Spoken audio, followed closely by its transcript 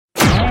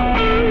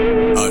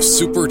a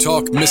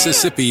SuperTalk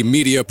Mississippi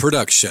media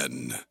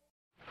production.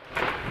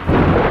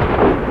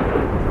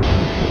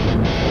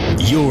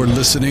 You're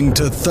listening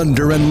to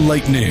Thunder and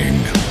Lightning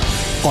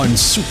on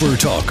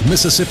SuperTalk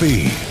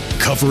Mississippi,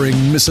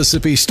 covering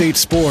Mississippi State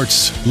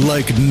sports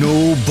like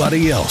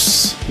nobody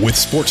else. With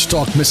Sports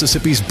Talk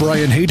Mississippi's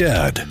Brian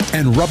Haydad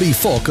and Robbie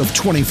Falk of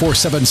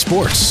 24/7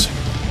 Sports.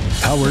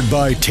 Powered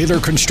by Taylor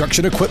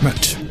Construction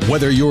Equipment.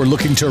 Whether you're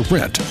looking to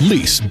rent,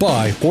 lease,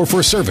 buy, or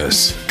for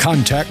service,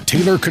 contact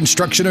Taylor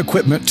Construction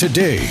Equipment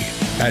today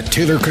at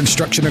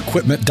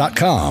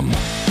TaylorConstructionEquipment.com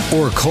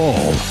or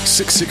call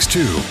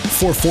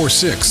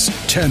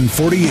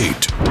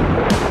 662-446-1048.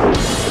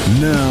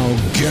 Now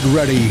get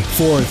ready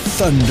for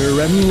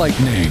Thunder and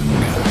Lightning.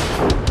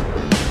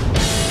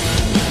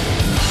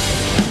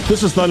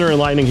 This is Thunder and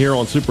Lightning here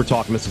on Super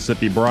Talk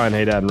Mississippi. Brian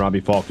Haydad and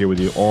Robbie Falk here with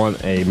you on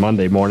a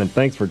Monday morning.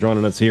 Thanks for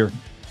joining us here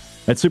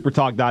at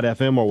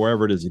supertalk.fm or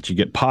wherever it is that you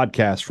get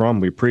podcasts from.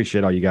 We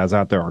appreciate all you guys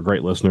out there, our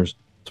great listeners,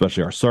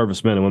 especially our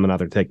servicemen and women out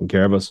there taking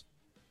care of us.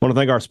 I want to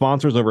thank our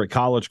sponsors over at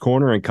College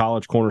Corner and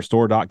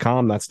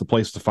collegecornerstore.com. That's the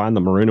place to find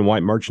the maroon and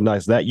white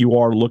merchandise that you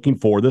are looking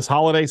for this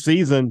holiday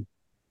season.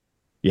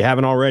 If you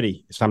haven't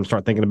already, it's time to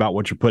start thinking about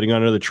what you're putting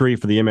under the tree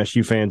for the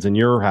MSU fans in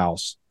your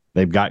house.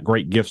 They've got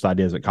great gifts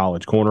ideas at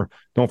College Corner.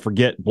 Don't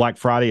forget, Black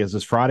Friday is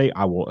this Friday.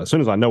 I will, as soon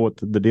as I know what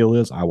the deal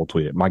is, I will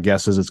tweet it. My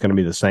guess is it's going to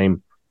be the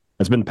same.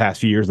 It's been the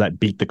past few years,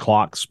 that beat the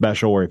clock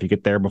special, where if you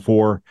get there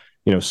before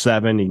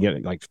 7, you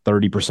get like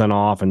 30%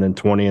 off, and then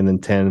 20, and then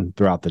 10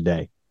 throughout the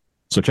day.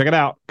 So check it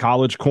out,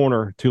 College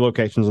Corner, 2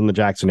 locations in the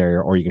Jackson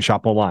area, or you can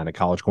shop online at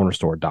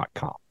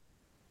collegecornerstore.com.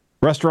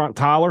 Restaurant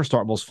Tyler,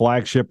 Starkville's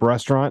flagship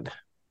restaurant.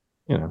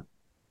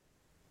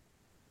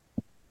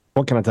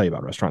 What can I tell you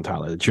about Restaurant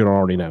Tyler that you don't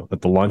already know? That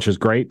the lunch is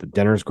great, the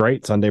dinner is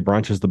great, Sunday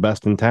brunch is the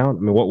best in town.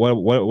 I mean, what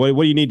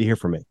do you need to hear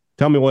from me?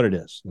 Tell me what it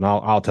is, and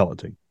I'll tell it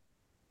to you.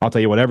 I'll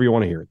tell you whatever you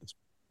want to hear at this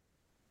point.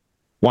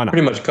 Why not?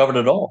 Pretty much covered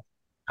it all.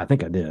 I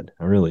think I did.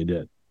 I really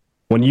did.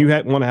 When you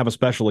want to have a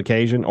special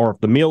occasion, or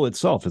if the meal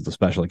itself is the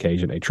special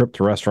occasion, a trip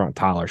to Restaurant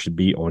Tyler should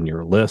be on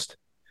your list.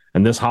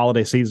 And this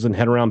holiday season,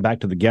 head around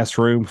back to the guest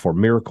room for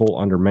Miracle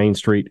under Main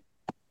Street.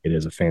 It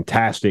is a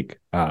fantastic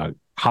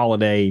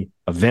holiday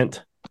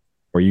event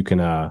where you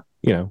can,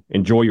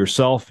 enjoy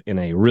yourself in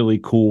a really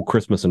cool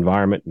Christmas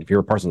environment. And if you're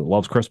a person that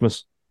loves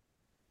Christmas,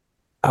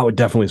 I would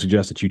definitely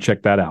suggest that you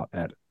check that out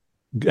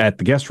at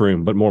the guest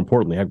room, but more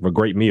importantly, have a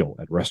great meal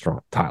at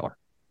Restaurant Tyler.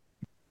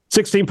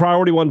 16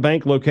 Priority One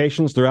Bank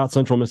locations throughout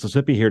Central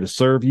Mississippi here to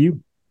serve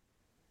you.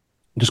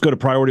 Just go to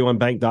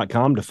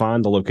PriorityOneBank.com to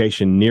find the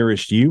location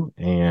nearest you.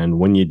 And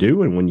when you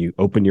do, and when you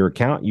open your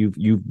account,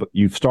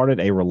 you've started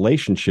a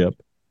relationship.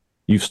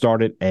 You've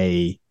started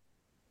a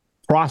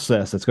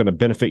process that's going to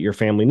benefit your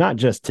family, not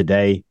just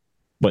today,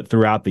 but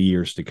throughout the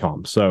years to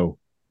come. So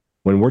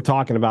when we're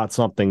talking about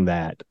something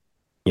that,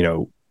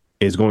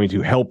 is going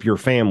to help your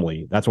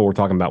family, that's what we're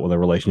talking about with a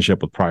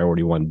relationship with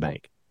Priority One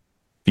Bank.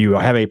 If you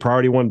have a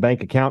Priority One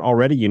Bank account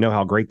already, you know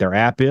how great their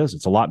app is.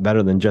 It's a lot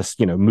better than just,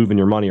 moving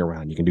your money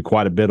around. You can do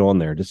quite a bit on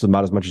there, just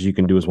about as much as you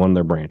can do as one of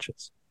their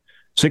branches.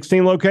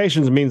 16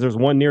 locations means there's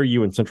one near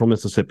you in Central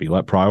Mississippi.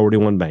 Let Priority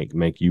One Bank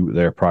make you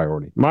their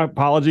priority. My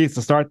apologies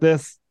to start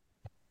this.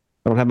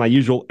 I don't have my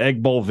usual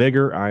Egg Bowl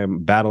vigor. I am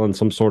battling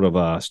some sort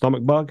of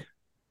stomach bug.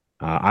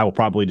 I will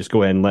probably just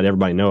go ahead and let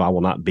everybody know I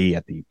will not be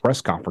at the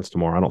press conference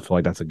tomorrow. I don't feel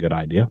like that's a good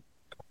idea.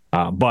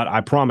 But I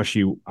promise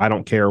you, I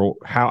don't care if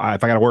I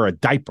got to wear a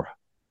diaper,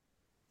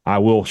 I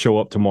will show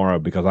up tomorrow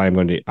because I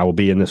will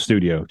be in the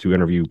studio to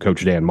interview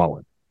Coach Dan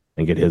Mullen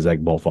and get his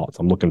Egg Bowl thoughts.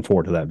 I'm looking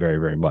forward to that very,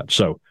 very much.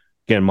 So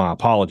again, my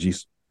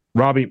apologies.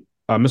 Robbie,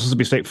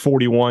 Mississippi State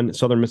 41,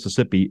 Southern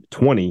Mississippi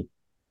 20.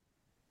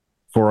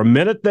 For a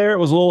minute there, it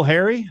was a little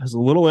hairy. It was a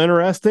little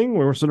interesting.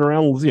 We were sitting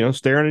around,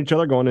 staring at each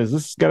other going, is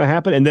this going to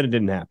happen? And then it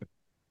didn't happen.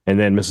 And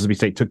then Mississippi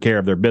State took care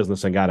of their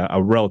business and got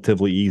a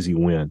relatively easy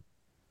win.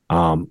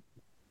 And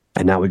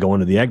now we go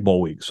into the Egg Bowl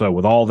week. So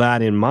with all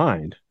that in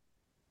mind,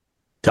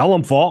 tell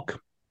them,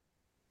 Falk.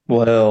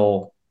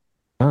 Well,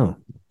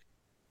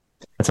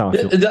 that's how I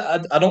feel.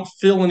 I don't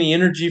feel any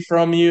energy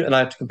from you, and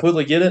I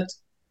completely get it.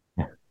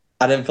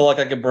 I didn't feel like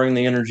I could bring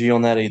the energy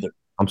on that either.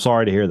 I'm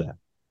sorry to hear that.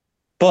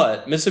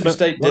 But Mississippi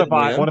State did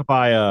win. What if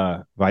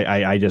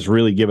I just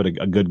really give it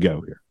a good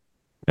go here,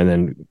 and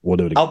then we'll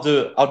do it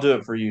again. I'll do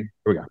it for you.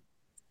 Here we go.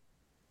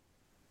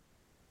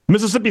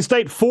 Mississippi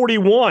State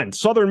 41,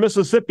 Southern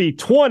Mississippi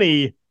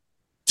 20.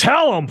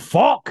 Tell them,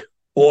 Falk.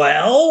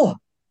 Well,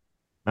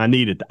 I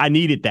needed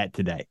that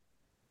today.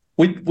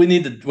 We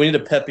need to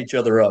pep each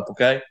other up,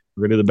 okay?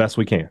 We're gonna do the best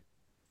we can.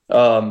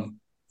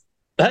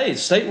 Hey,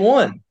 State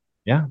won.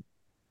 Yeah.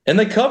 And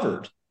they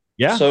covered.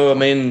 Yeah. So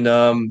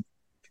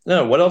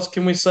what else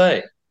can we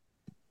say?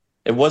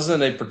 It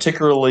wasn't a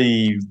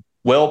particularly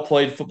well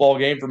played football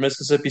game for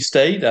Mississippi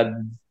State. I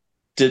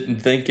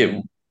didn't think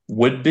it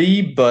would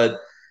be, but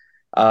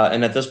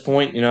and at this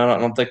point, I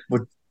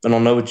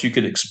don't know what you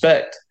could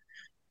expect.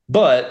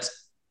 But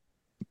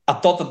I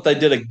thought that they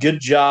did a good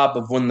job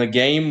of when the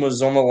game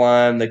was on the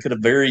line. They could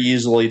have very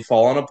easily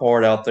fallen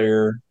apart out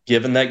there,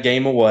 given that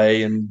game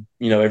away, and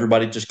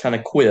everybody just kind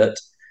of quit.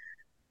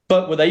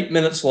 But with 8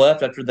 minutes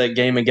left after that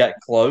game and got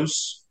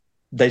close,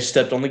 they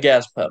stepped on the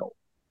gas pedal.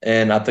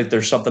 And I think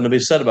there's something to be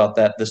said about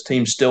that. This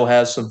team still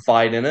has some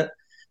fight in it.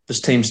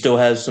 This team still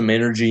has some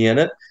energy in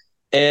it.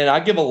 And I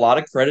give a lot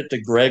of credit to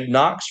Greg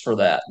Knox for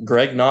that.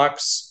 Greg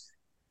Knox,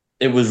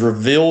 it was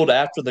revealed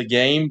after the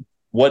game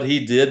what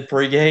he did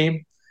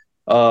pregame,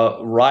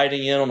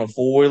 riding in on a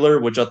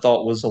four-wheeler, which I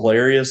thought was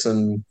hilarious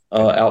and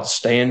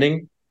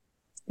outstanding.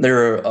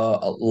 There are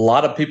a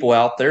lot of people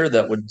out there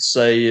that would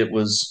say it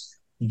was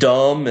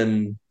dumb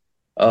and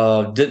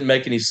didn't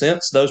make any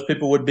sense. Those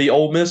people would be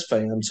Ole Miss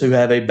fans who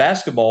have a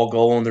basketball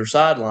goal on their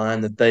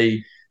sideline that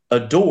they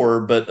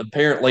adore, but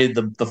apparently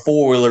the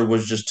four-wheeler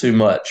was just too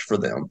much for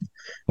them.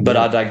 But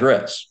I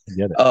digress.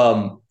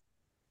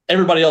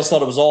 Everybody else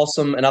thought it was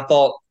awesome, and I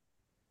thought,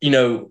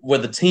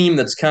 with a team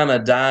that's kind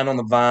of dying on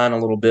the vine a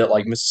little bit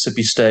like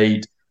Mississippi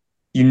State,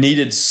 you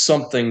needed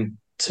something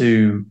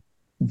to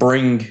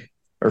bring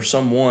or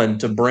someone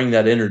to bring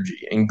that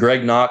energy. And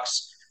Greg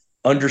Knox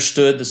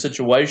understood the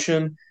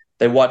situation.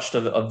 They watched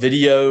a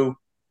video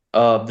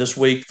this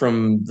week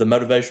from the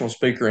motivational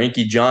speaker,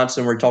 Inky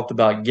Johnson, where he talked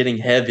about getting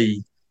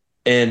heavy.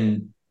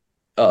 And,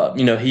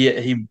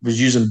 he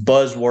was using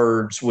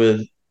buzzwords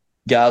with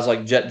guys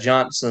like Jet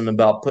Johnson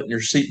about putting your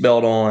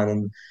seatbelt on.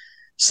 And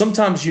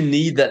sometimes you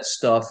need that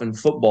stuff in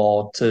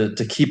football to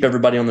keep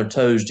everybody on their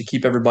toes, to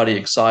keep everybody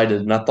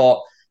excited. And I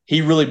thought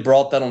he really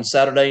brought that on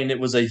Saturday, and it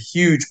was a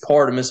huge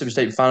part of Mississippi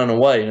State finding a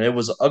way. And it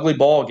was an ugly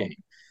ball game.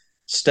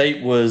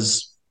 State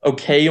was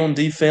okay on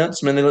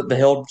defense. I mean, they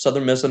held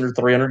Southern Miss under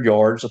 300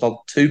 yards. I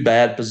thought 2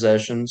 bad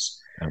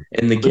possessions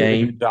in the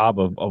game. Good job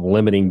of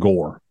limiting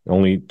Gore.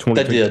 Only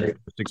 22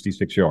 for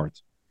 66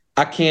 yards.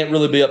 I can't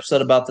really be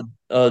upset about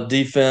the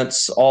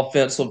defense.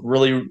 Offense looked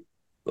really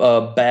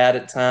bad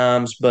at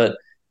times, but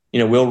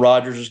Will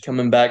Rogers is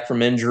coming back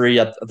from injury.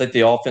 I think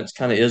the offense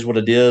kind of is what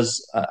it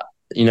is.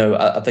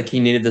 I think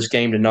he needed this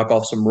game to knock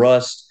off some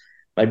rust.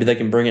 Maybe they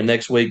can bring it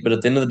next week. But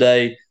at the end of the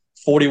day,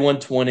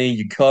 41-20,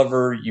 you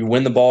cover, you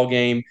win the ball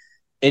game,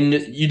 and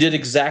you did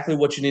exactly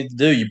what you need to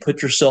do. You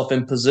put yourself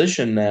in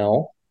position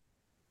now.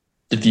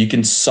 If you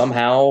can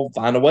somehow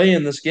find a way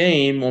in this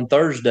game on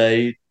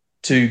Thursday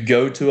to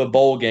go to a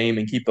bowl game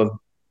and keep a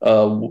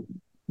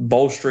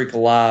bowl streak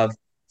alive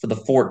for the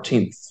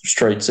 14th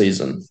straight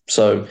season.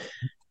 So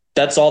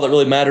that's all that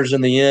really matters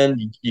in the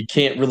end. You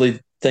can't really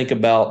think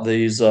about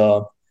these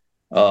style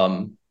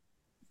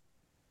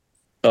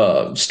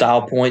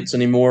points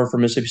anymore for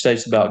Mississippi State.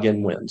 It's about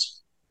getting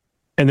wins.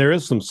 And there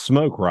is some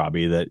smoke,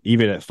 Robbie, that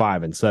even at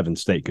 5-7,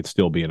 State could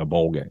still be in a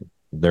bowl game.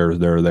 Their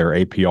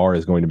APR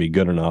is going to be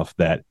good enough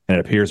that, and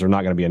it appears there are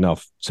not going to be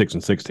enough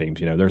 6-6 teams.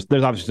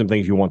 There's obviously some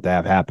things you want to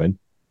have happen.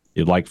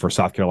 You'd like for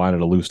South Carolina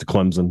to lose to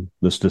Clemson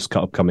this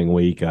upcoming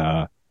week.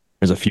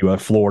 There's a few.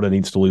 Florida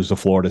needs to lose to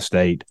Florida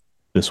State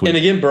this week. And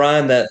again,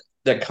 Brian,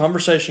 that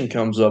conversation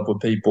comes up with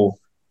people.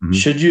 Mm-hmm.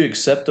 Should you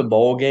accept a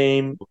bowl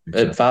game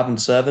at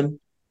 5-7?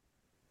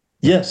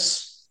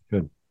 Yes.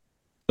 Good.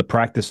 The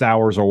practice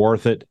hours are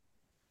worth it.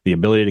 The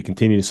ability to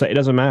continue to say it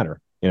doesn't matter.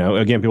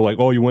 Again, people are like,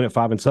 oh, you win at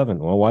 5-7.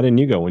 Well, why didn't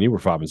you go when you were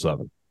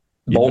 5-7?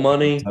 Bowl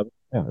money.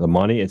 Yeah, the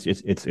money. It's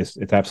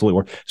absolutely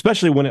worth it.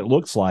 Especially when it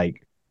looks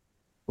like,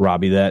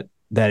 Robbie, that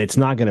it's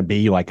not going to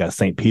be like a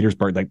St.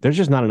 Petersburg. Like, there's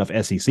just not enough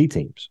SEC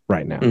teams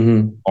right now.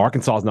 Mm-hmm.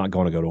 Arkansas is not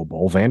going to go to a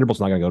bowl.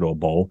 Vanderbilt's not going to go to a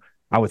bowl.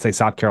 I would say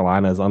South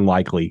Carolina is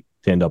unlikely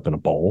to end up in a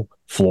bowl.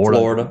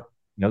 Florida.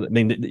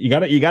 You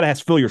got to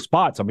fill your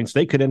spots. I mean,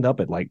 State could end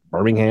up at like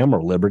Birmingham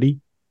or Liberty,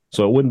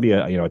 so it wouldn't be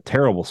a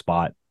terrible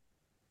spot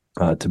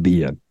to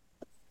be in.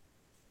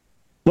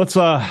 Let's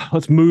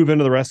move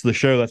into the rest of the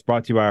show. That's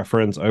brought to you by our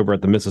friends over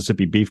at the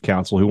Mississippi Beef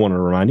Council, who want to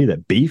remind you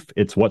that beef,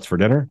 it's what's for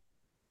dinner.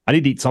 I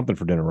need to eat something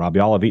for dinner,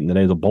 Robbie. All I've eaten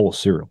today is a bowl of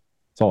cereal.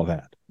 That's all I've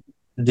had.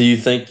 Do you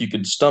think you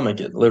could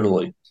stomach it,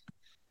 literally?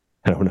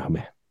 I don't know,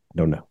 man. I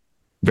don't know.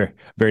 Very,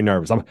 very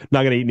nervous. I'm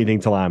not going to eat anything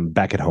until I'm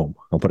back at home.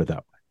 I'll put it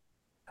that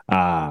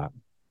way.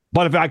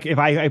 But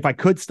if I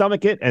could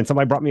stomach it and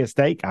somebody brought me a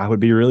steak, I would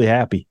be really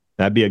happy.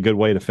 That'd be a good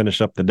way to finish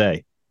up the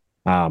day.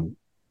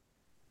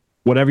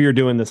 Whatever you're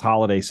doing this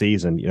holiday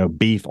season,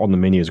 beef on the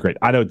menu is great.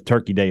 I know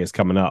Turkey Day is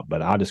coming up,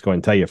 but I'll just go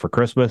and tell you, for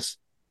Christmas,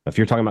 if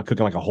you're talking about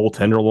cooking like a whole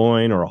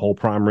tenderloin or a whole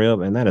prime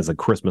rib, and that is a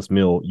Christmas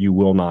meal you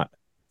will not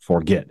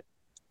forget.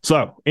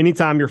 So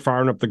anytime you're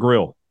firing up the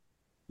grill,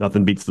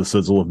 nothing beats the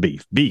sizzle of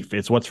beef. Beef,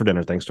 it's what's for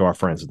dinner, thanks to our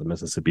friends at the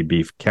Mississippi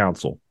Beef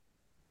Council.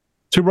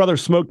 Two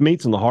Brothers Smoked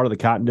Meats in the heart of the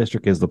Cotton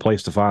District is the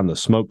place to find the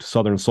smoked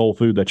Southern soul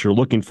food that you're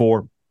looking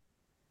for.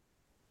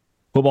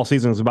 Football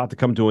season is about to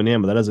come to an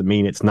end, but that doesn't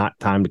mean it's not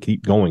time to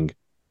keep going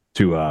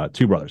to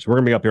Two Brothers. We're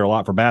going to be up here a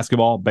lot for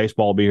basketball.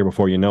 Baseball will be here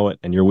before you know it,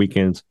 and your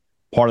weekends,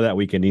 part of that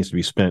weekend needs to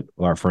be spent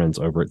with our friends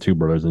over at Two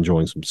Brothers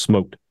enjoying some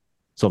smoked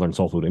Southern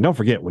soul food. And don't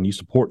forget, when you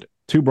support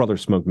Two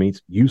Brothers Smoked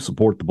Meats, you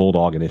support the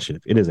Bulldog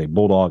Initiative. It is a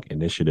Bulldog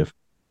Initiative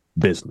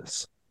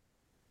business.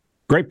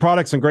 Great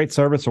products and great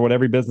service are what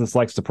every business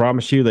likes to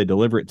promise you. They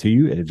deliver it to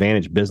you at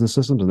Advantage Business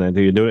Systems, and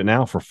they do it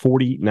now for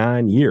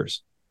 49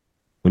 years.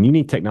 When you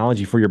need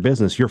technology for your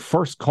business, your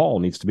first call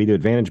needs to be to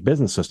Advantage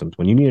Business Systems.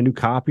 When you need a new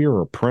copier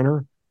or a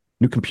printer,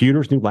 new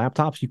computers, new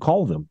laptops, you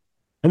call them.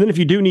 And then if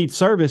you do need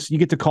service, you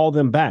get to call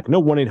them back.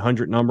 No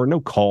 1-800 number, no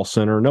call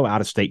center, no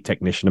out-of-state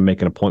technician to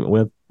make an appointment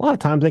with. A lot of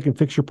times they can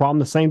fix your problem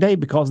the same day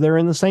because they're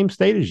in the same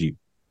state as you.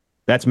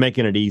 That's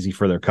making it easy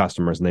for their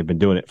customers, and they've been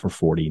doing it for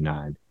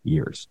 49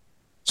 years.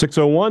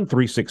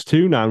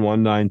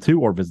 601-362-9192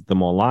 or visit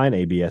them online,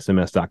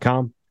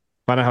 absms.com.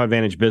 Find out how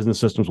Advantage Business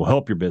Systems will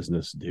help your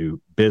business do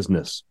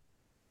business.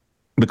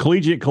 The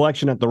Collegiate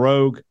Collection at the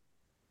Rogue.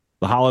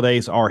 The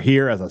holidays are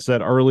here, as I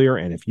said earlier,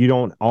 and if you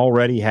don't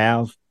already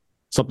have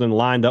something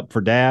lined up for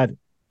Dad,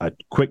 a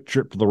quick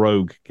trip to the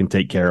Rogue can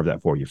take care of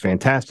that for you.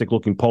 Fantastic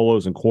looking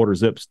polos and quarter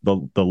zips,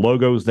 the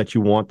logos that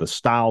you want, the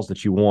styles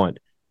that you want,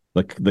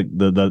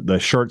 the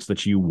shirts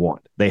that you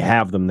want. They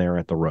have them there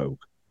at the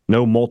Rogue.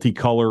 No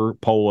multicolor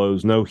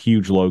polos, no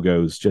huge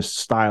logos, just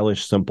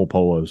stylish, simple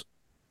polos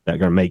that are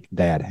going to make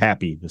Dad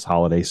happy this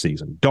holiday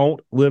season. Don't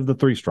live the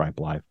three-stripe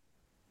life.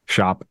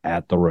 Shop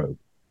at the Rogue.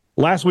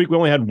 Last week, we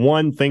only had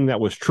one thing that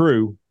was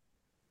true,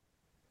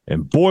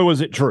 and boy, was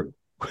it true.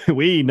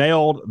 We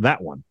nailed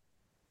that one.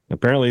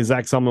 Apparently,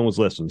 Zach Sumlin was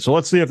listening. So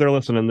let's see if they're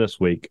listening this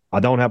week. I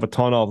don't have a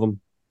ton of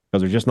them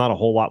because there's just not a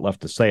whole lot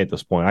left to say at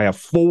this point. I have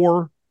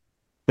 4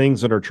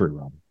 things that are true,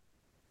 Rob.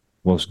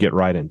 We'll just get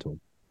right into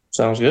them.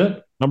 Sounds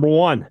good. Number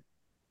 1,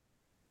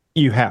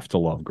 you have to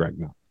love Greg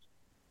Knox.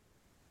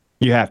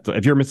 You have to.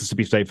 If you're a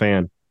Mississippi State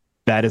fan,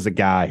 that is a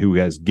guy who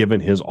has given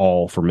his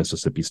all for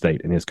Mississippi State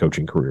in his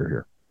coaching career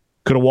here.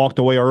 Could have walked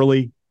away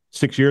early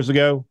 6 years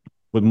ago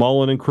with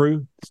Mullen and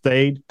crew,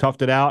 stayed,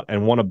 toughed it out,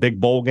 and won a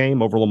big bowl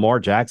game over Lamar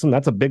Jackson.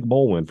 That's a big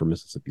bowl win for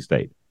Mississippi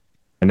State.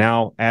 And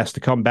now asked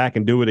to come back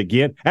and do it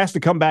again. Asked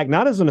to come back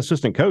not as an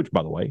assistant coach,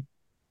 by the way.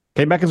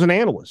 Came back as an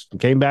analyst. And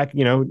came back,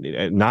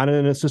 not in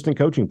an assistant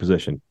coaching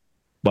position.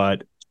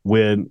 But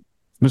when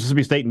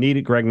Mississippi State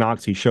needed Greg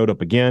Knox, he showed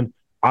up again.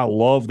 I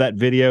love that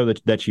video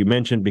that you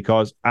mentioned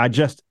because I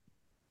just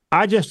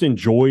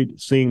enjoyed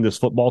seeing this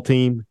football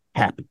team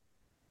happy.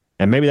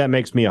 And maybe that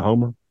makes me a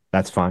homer.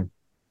 That's fine.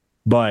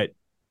 But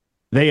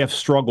they have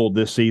struggled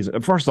this season.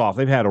 First off,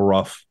 they've had a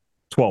rough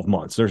 12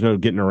 months. There's no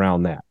getting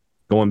around that.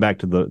 Going back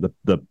to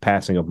the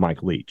passing of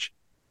Mike Leach.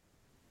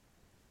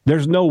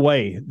 There's no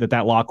way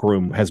that locker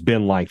room has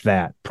been like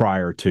that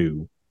prior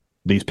to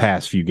these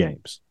past few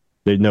games.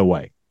 There's no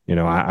way.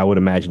 I would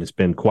imagine it's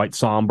been quite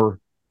somber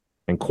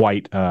and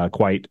quite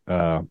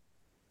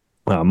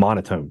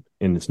monotone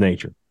in its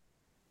nature.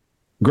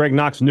 Greg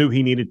Knox knew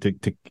he needed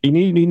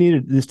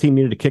this team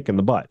needed a kick in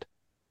the butt.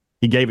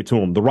 He gave it to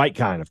him, the right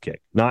kind of kick,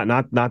 not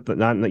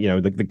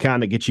the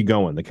kind that gets you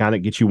going, the kind that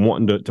gets you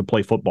wanting to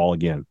play football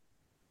again.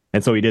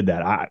 And so he did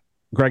that.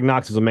 Greg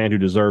Knox is a man who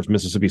deserves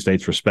Mississippi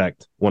State's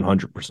respect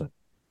 100%.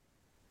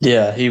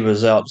 Yeah, he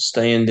was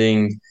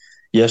outstanding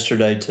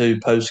yesterday too,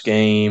 post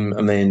game.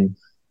 I mean,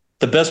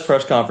 the best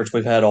press conference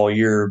we've had all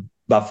year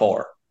by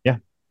far. Yeah,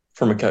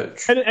 from a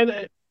coach,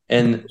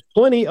 and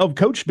plenty of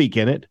coach speak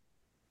in it.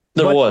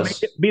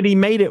 But he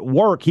made it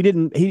work. He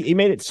didn't. He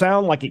made it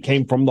sound like it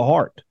came from the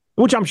heart,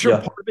 which I'm sure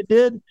part of it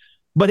did.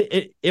 But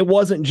it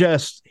wasn't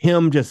just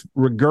him just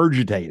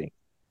regurgitating.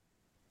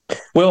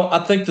 Well,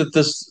 I think that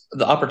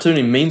the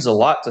opportunity means a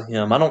lot to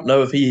him. I don't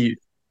know if he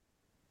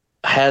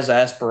has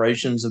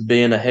aspirations of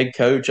being a head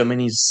coach. I mean,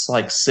 he's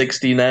like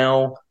 60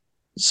 now.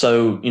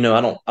 So,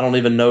 I don't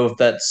even know if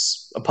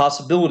that's a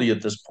possibility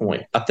at this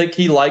point. I think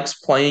he likes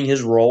playing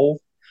his role.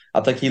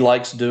 I think he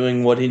likes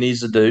doing what he needs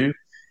to do.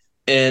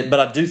 But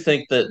I do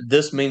think that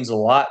this means a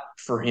lot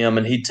for him,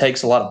 and he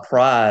takes a lot of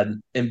pride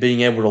in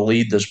being able to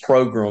lead this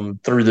program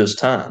through this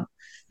time.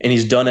 And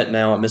he's done it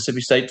now at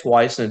Mississippi State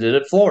twice and did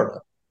it at Florida.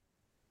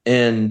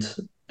 And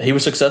he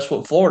was successful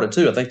at Florida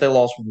too. I think they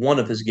lost one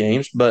of his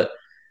games, but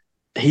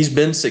he's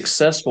been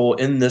successful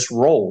in this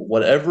role.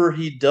 Whatever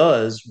he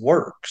does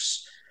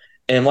works.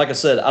 And like I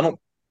said,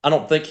 I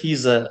don't think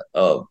he's a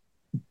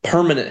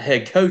permanent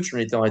head coach or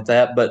anything like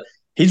that, but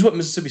he's what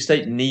Mississippi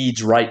State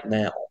needs right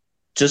now.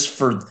 Just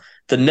for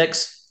the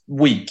next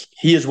week,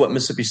 he is what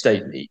Mississippi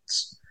State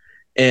needs.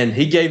 And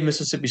he gave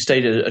Mississippi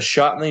State a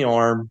shot in the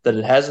arm that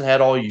it hasn't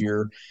had all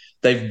year.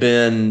 They've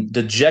been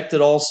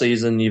dejected all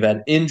season. You've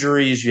had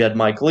injuries. You had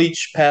Mike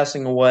Leach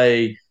passing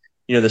away.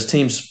 This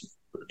team's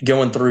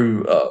going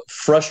through a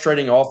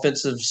frustrating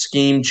offensive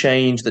scheme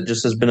change that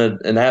just has been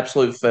an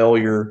absolute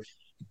failure.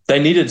 They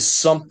needed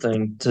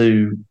something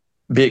to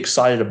be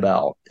excited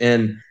about.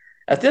 And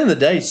at the end of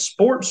the day,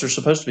 sports are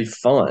supposed to be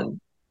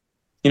fun.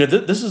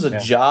 This is a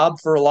job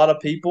for a lot of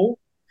people.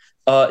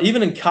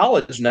 Even in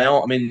college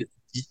now, I mean,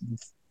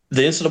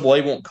 the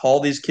NCAA won't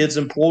call these kids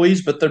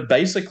employees, but they're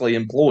basically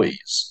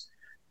employees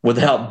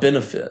without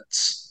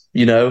benefits.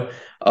 A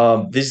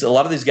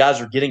lot of these guys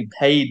are getting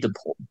paid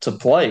to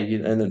play,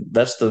 and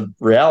that's the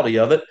reality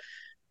of it.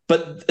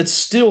 But it's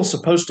still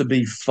supposed to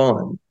be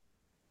fun.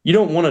 You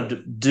don't want to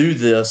do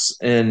this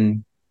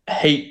and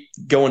hate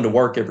going to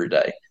work every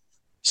day.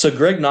 So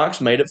Greg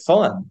Knox made it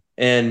fun,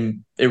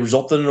 and it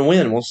resulted in a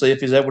win. We'll see if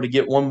he's able to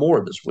get one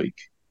more this week.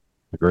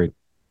 Agreed.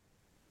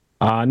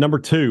 Number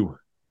 2,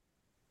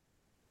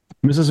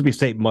 Mississippi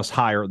State must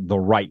hire the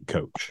right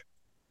coach.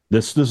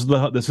 This is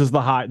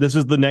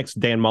the next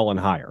Dan Mullen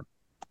hire.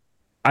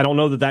 I don't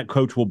know that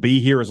coach will be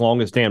here as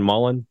long as Dan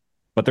Mullen,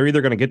 but they're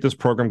either going to get this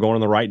program going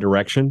in the right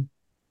direction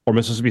or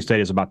Mississippi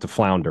State is about to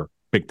flounder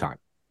big time.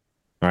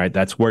 All right,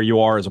 that's where you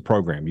are as a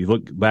program. You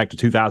look back to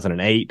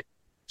 2008,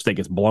 State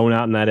gets blown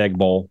out in that Egg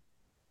Bowl.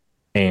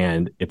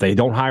 And if they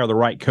don't hire the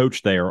right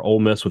coach there, Ole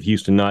Miss with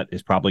Houston Nutt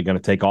is probably going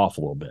to take off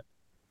a little bit.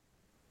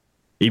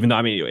 Even though,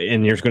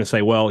 and you're going to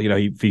say, well,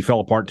 he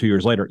fell apart 2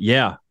 years later.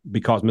 Yeah,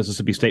 because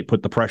Mississippi State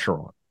put the pressure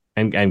on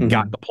and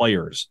got the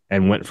players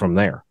and went from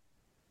there.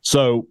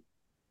 So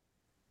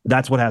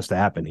that's what has to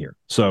happen here.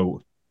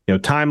 So,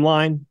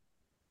 timeline,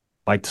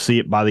 like to see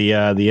it by the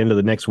end of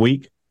the next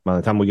week, by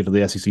the time we get to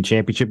the SEC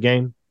championship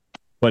game.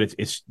 But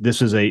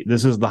this is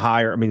the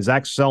hire.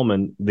 Zach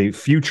Selman, the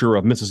future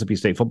of Mississippi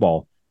State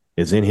football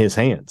is in his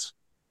hands.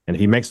 And if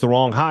he makes the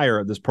wrong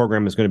hire, this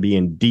program is going to be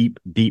in deep,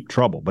 deep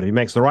trouble. But if he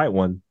makes the right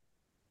one,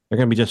 they're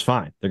going to be just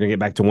fine. They're going to get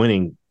back to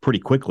winning pretty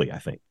quickly, I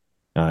think,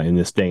 in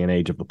this day and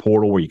age of the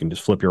portal where you can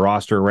just flip your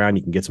roster around.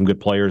 You can get some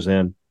good players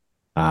in.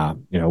 I'll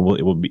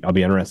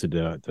be interested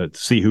to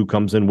see who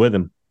comes in with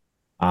him.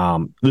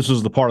 This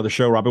is the part of the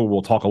show, Robbie, where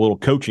we'll talk a little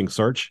coaching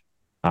search.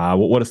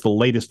 What is the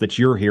latest that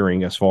you're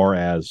hearing as far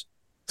as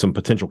some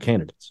potential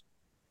candidates?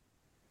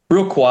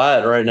 Real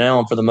quiet right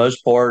now for the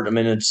most part.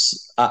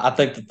 I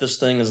think that this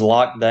thing is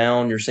locked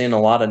down. You're seeing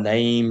a lot of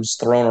names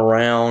thrown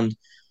around.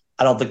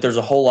 I don't think there's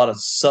a whole lot of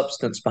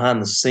substance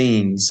behind the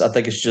scenes. I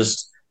think it's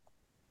just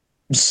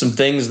some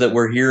things that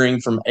we're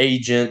hearing from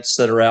agents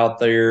that are out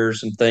there,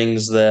 some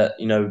things that,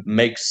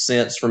 make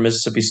sense for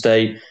Mississippi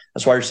State.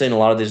 That's why you're seeing a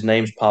lot of these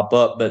names pop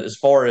up. But as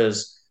far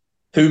as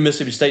who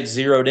Mississippi State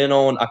zeroed in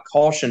on, I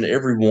caution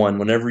everyone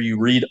whenever you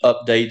read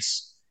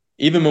updates,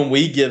 even when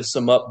we give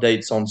some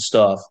updates on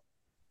stuff,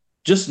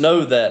 just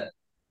know that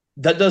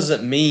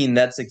doesn't mean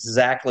that's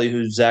exactly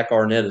who Zach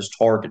Arnett is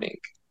targeting.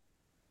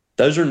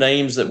 Those are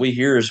names that we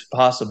hear as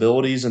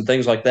possibilities and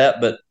things like that,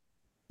 but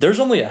there's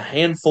only a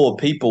handful of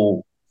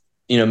people,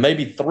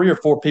 maybe 3 or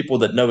 4 people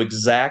that know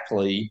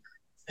exactly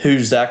who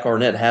Zach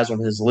Arnett has on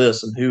his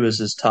list and who is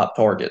his top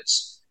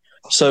targets.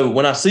 So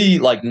when I see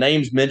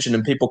names mentioned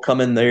and people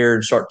come in there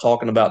and start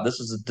talking about this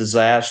is a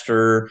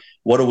disaster,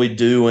 what are we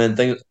doing?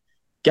 Things,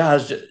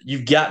 guys,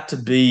 you've got to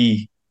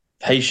be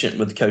patient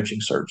with coaching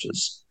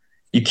searches.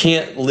 You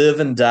can't live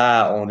and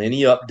die on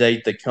any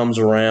update that comes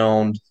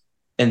around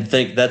and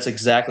think that's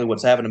exactly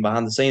what's happening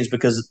behind the scenes,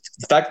 because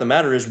the fact of the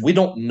matter is we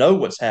don't know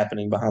what's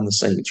happening behind the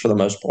scenes for the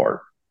most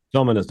part.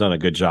 Selman has done a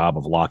good job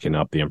of locking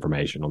up the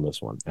information on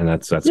this one, and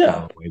that's kind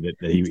of the way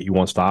that he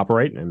wants to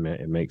operate, and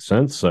it makes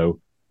sense. So,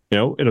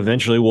 it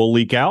eventually will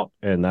leak out,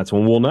 and that's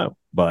when we'll know.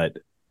 But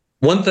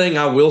one thing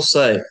I will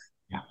say,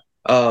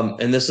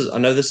 and I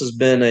know this has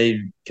been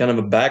a kind of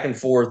a back and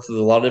forth with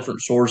a lot of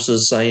different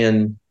sources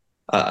saying,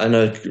 I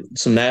know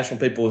some national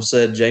people have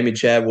said Jamie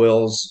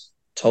Chadwell's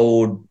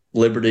told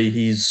Liberty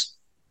he's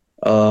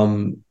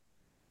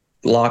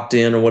locked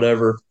in or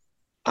whatever.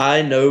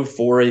 I know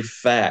for a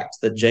fact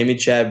that Jamie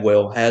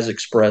Chadwell has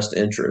expressed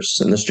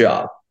interest in this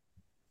job.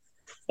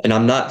 And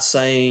I'm not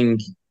saying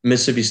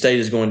Mississippi State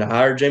is going to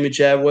hire Jamie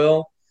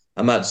Chadwell.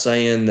 I'm not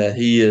saying that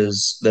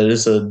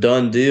it's a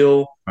done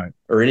deal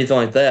or anything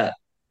like that.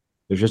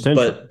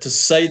 But to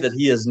say that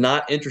he is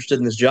not interested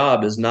in this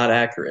job is not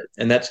accurate.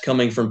 And that's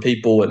coming from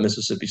people at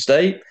Mississippi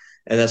State,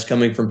 and that's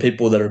coming from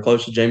people that are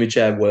close to Jamie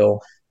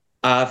Chadwell.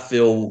 I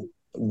feel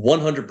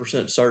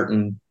 100%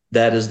 certain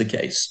that is the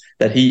case,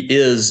 that he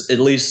is at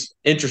least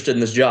interested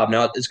in this job.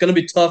 Now, it's going to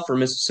be tough for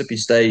Mississippi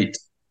State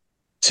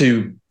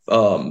to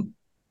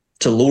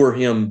lure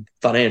him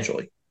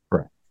financially.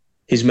 Right.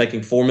 He's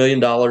making $4 million,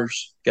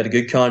 got a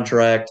good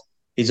contract.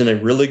 He's in a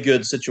really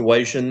good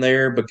situation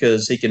there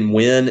because he can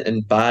win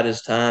and bide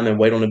his time and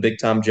wait on a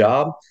big-time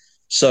job.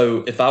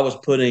 So if I was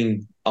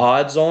putting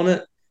odds on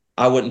it,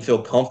 I wouldn't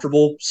feel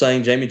comfortable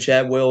saying Jamie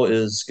Chadwell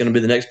is going to be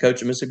the next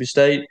coach at Mississippi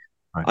State.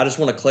 Right. I just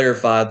want to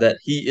clarify that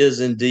he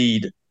is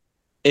indeed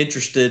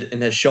interested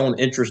and has shown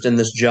interest in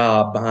this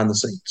job behind the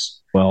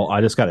scenes. Well,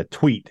 I just got a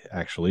tweet,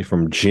 actually,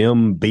 from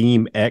Jim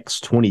Beam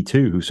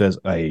X22, who says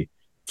a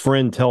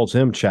friend tells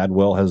him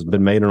Chadwell has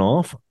been made an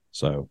offer.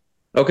 So,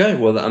 okay,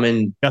 well,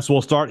 guess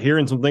we'll start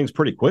hearing some things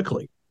pretty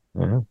quickly.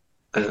 And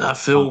I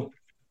feel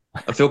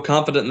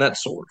confident in that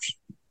source.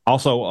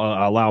 Also,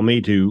 allow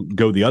me to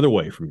go the other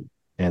way from you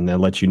and then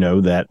let you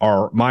know that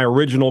my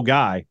original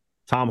guy,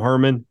 Tom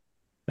Herman,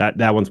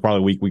 that one's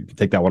probably weak. We can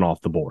take that one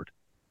off the board.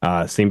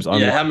 Seems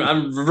unlikely. Yeah,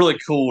 I'm really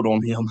cooled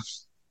on him.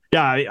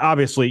 Yeah,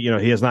 obviously,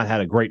 he has not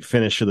had a great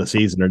finish to the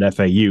season at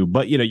FAU.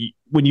 But,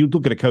 when you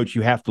look at a coach,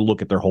 you have to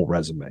look at their whole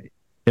resume.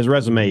 His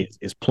resume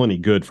is plenty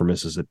good for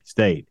Mississippi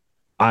State.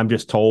 I'm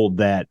just told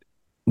that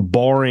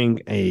barring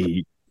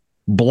a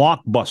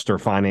blockbuster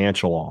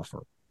financial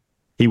offer,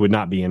 he would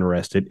not be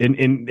interested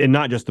in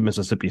not just the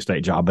Mississippi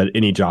State job, but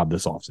any job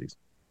this offseason.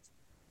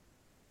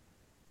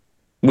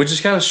 Which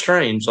is kind of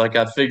strange.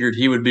 I figured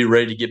he would be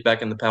ready to get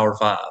back in the Power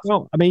Five.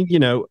 Well,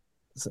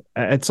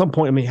 at some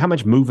point, how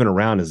much moving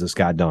around has this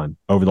guy done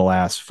over the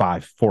last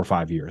 4 or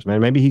 5 years? Man,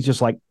 maybe he's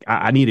just like,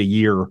 I need a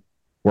year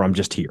where I'm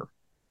just here.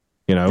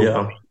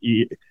 Yeah.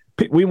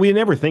 We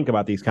never think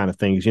about these kind of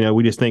things.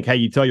 We just think, hey,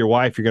 you tell your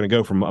wife you're going to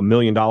go from $1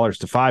 million to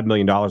 $5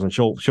 million and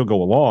she'll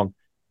go along.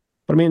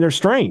 But I mean, there's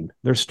strain.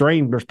 There's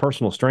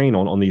personal strain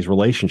on these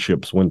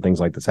relationships when things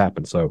like this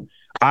happen. So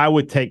I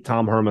would take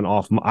Tom Herman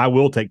off. I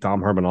will take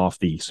Tom Herman off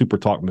the Super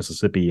Talk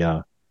Mississippi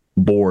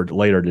board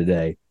later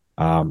today.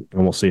 And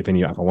we'll see if I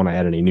want to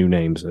add any new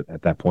names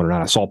at that point or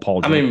not. I saw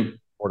Paul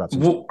report out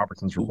some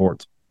Robertson's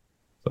reports.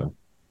 So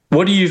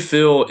what do you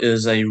feel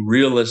is a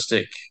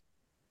realistic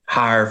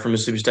hire for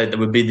Mississippi State that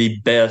would be the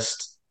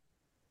best,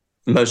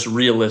 most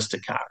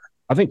realistic hire?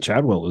 I think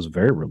Chadwell is a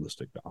very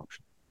realistic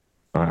option.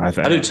 I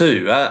do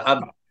too.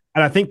 And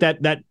I think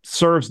that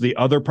serves the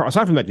other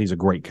aside from that, he's a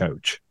great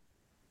coach.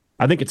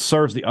 I think it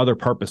serves the other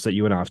purpose that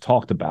you and I have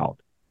talked about,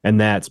 and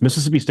that's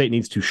Mississippi State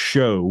needs to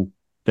show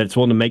that it's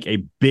willing to make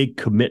a big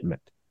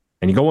commitment.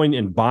 And going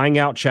and buying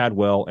out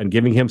Chadwell and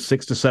giving him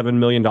 $6 to $7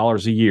 million a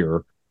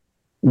year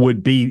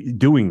would be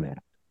doing that.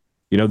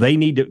 They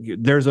need to.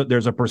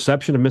 There's a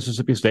perception of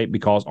Mississippi State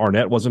because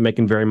Arnett wasn't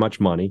making very much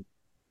money.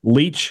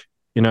 Leach,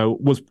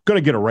 was going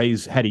to get a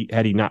raise had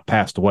he not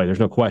passed away. There's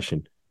no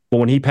question. But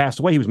when he passed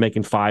away, he was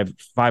making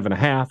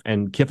 $5.5,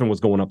 and Kiffin was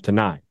going up to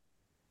 $9.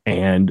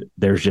 And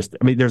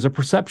there's a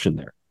perception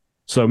there.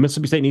 So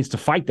Mississippi State needs to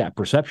fight that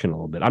perception a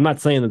little bit. I'm not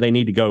saying that they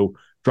need to go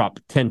drop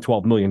 $10,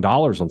 $12 million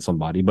on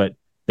somebody, but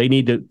they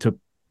need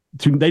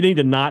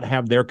to not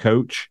have their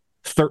coach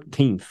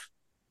 13th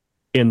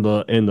in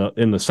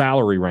the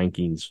salary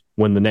rankings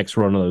when the next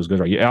run of those goes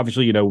right.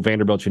 Obviously,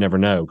 Vanderbilt, you never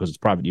know because it's a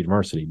private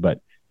university,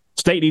 but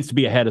State needs to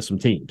be ahead of some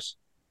teams.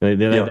 They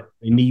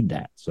need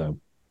that. So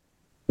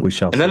we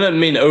shall. And that doesn't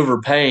mean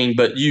overpaying,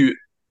 but you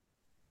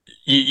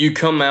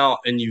come out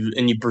and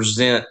you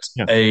present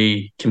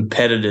a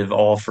competitive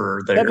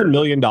offer there. $7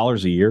 million a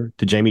year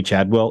to Jamie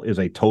Chadwell is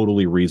a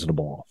totally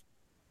reasonable offer.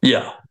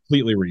 Yeah,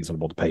 completely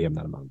reasonable to pay him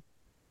that amount.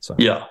 So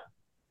yeah.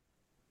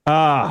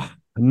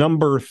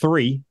 Number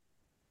 3.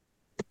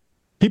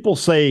 People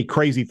say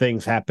crazy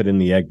things happen in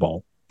the Egg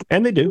Bowl,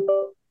 and they do.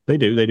 They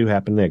do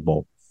happen in the Egg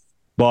Bowl,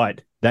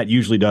 but that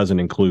usually doesn't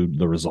include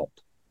the result.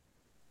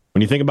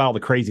 When you think about all the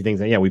crazy things,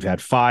 we've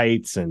had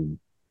fights and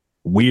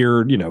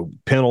weird,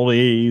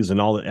 penalties and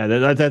all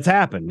that. That's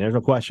happened. There's no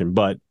question.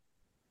 But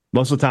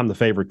most of the time, the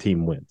favorite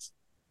team wins.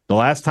 The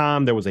last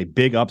time there was a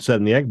big upset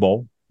in the Egg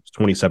Bowl was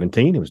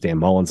 2017. It was Dan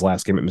Mullen's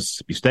last game at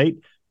Mississippi State.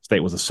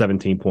 State was a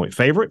 17-point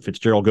favorite.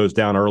 Fitzgerald goes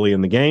down early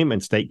in the game,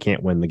 and State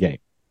can't win the game.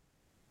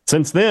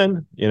 Since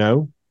then,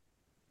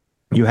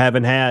 you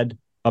haven't had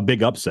a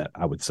big upset,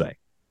 I would say.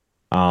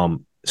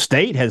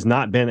 State has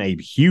not been a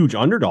huge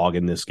underdog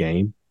in this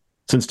game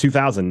since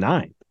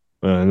 2009,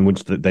 in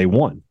which they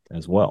won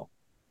as well.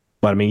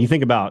 But, I mean, you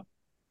think about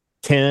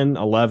 10 and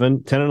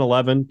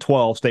 11,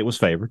 12, State was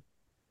favored.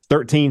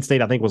 13,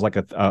 State, I think, was like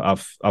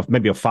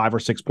maybe a 5 or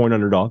 6 point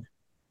underdog.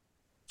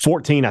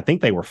 14, I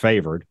think they were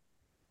favored.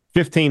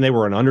 15, they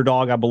were an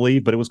underdog, I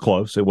believe, but it was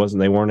close. They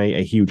weren't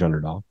a huge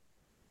underdog.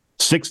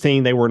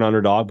 16, they were an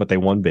underdog, but they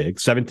won big.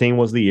 17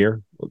 was the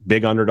year.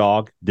 Big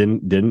underdog,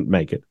 didn't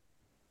make it.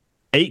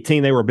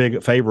 18, they were a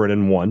big favorite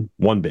and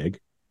won big.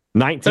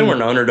 19, they were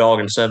an underdog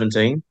in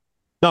 17.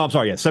 No, I'm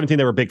sorry. Yeah, 17,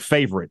 they were a big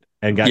favorite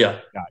and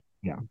got.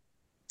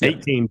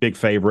 18, big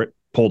favorite,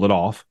 pulled it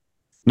off.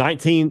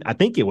 19, I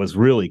think it was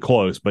really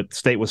close, but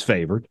State was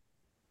favored.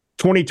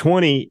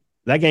 2020,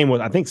 that game was,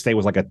 I think State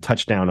was like a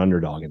touchdown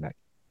underdog in that.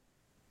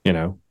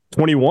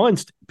 21,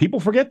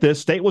 people forget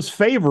this. State was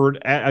favored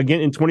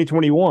again in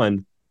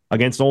 2021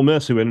 against Ole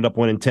Miss, who ended up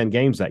winning 10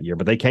 games that year,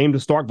 but they came to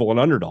Starkville an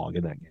underdog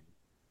in that game.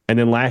 And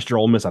then last year,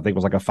 Ole Miss, I think,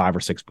 was like a 5 or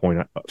 6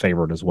 point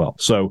favorite as well.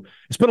 So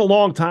it's been a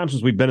long time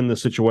since we've been in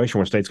this situation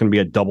where State's going to be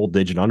a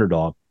double-digit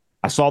underdog.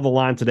 I saw the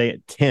line today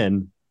at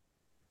 10.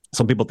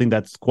 Some people think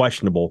that's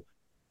questionable.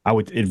 I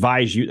would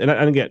advise you, and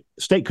again,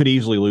 State could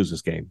easily lose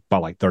this game by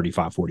like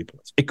 35, 40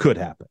 points. It could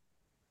happen.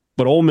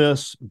 But Ole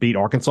Miss beat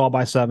Arkansas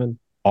by 7,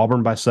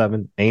 Auburn by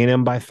 7,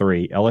 A&M by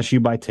 3,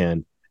 LSU by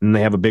 10, and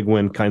they have a big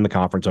win in the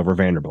conference over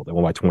Vanderbilt. They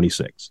won by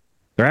 26.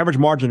 Their average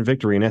margin of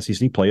victory in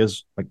SEC play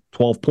is like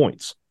 12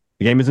 points.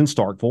 The game is in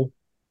Starkville.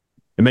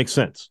 It makes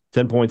sense.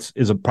 10 points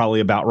is probably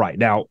about right.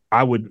 Now,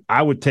 I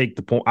would take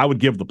the point. I would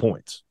give the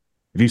points.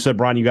 If you said,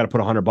 Brian, you got to put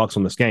 $100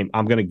 on this game,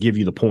 I'm going to give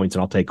you the points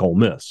and I'll take Ole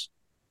Miss.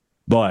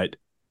 But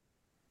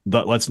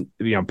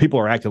people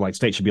are acting like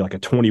State should be like a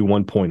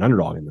 21-point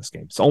underdog in this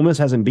game. So Ole Miss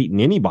hasn't beaten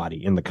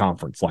anybody in the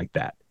conference like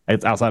that.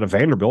 It's outside of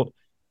Vanderbilt.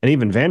 And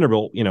even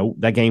Vanderbilt,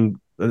 that game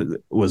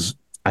was,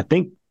 I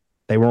think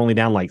they were only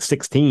down like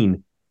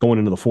 16 going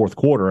into the fourth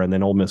quarter, and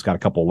then Ole Miss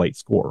got a late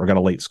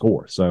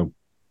score. So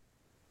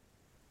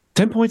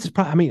 10 points is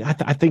probably, I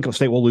think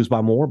State will lose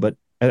by more, but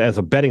as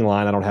a betting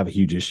line, I don't have a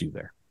huge issue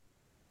there.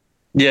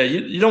 Yeah,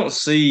 you don't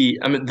see,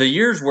 the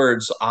years where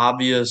it's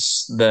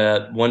obvious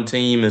that one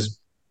team is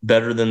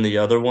better than the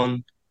other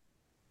one,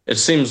 it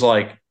seems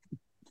like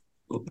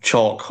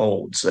chalk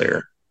holds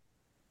there.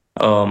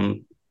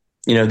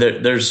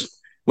 There's,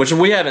 which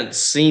we haven't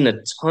seen a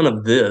ton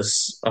of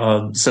this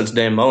since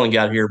Dan Mullen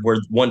got here,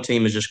 where one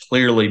team is just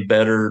clearly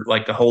better,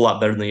 like a whole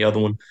lot better than the other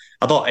one.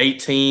 I thought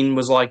 18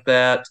 was like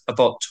that. I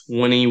thought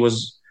 20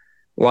 was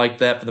like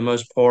that for the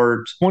most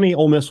part. 20,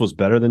 Ole Miss was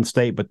better than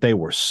State, but they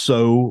were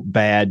so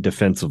bad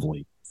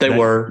defensively. They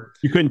were.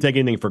 You couldn't take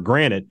anything for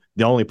granted.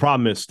 The only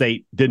problem is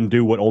State didn't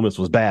do what Ole Miss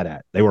was bad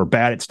at. They were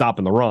bad at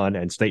stopping the run,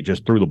 and State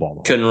just threw the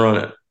ball. Couldn't run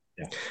it.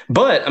 Yeah.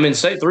 But, I mean,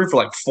 State threw for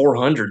like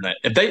 400.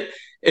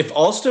 If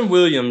Austin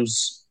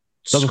Williams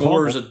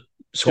scores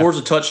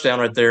a touchdown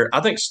right there, I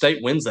think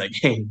State wins that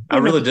game. I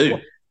really do.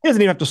 He doesn't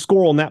even have to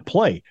score on that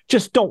play.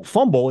 Just don't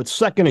fumble. It's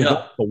second and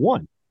goal for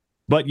one.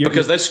 But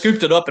because they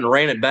scooped it up and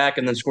ran it back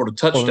and then scored a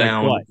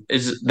touchdown.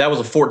 That was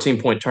a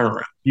 14-point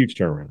turnaround. Huge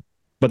turnaround.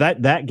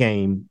 But that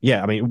game,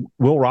 yeah, I mean,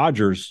 Will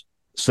Rogers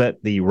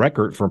set the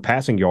record for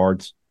passing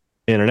yards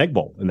in an Egg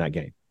Bowl in that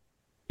game.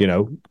 You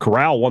know,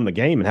 Corral won the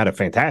game and had a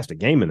fantastic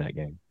game in that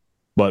game.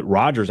 But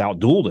Rogers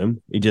outdueled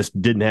him. He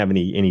just didn't have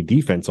any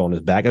defense on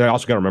his back. And I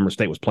also got to remember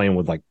State was playing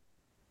with like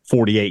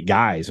 48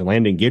 guys, and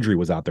Landon Guidry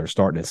was out there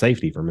starting at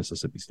safety for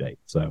Mississippi State.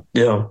 So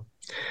yeah,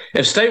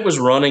 if State was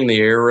running the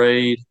air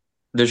raid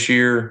this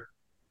year,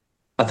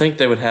 I think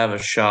they would have a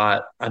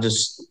shot.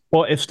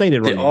 If State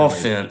had run the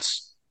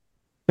offense.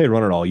 They'd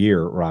run it all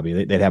year,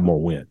 Robbie. They'd have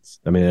more wins.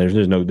 I mean,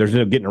 there's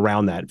no getting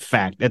around that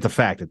fact. That's a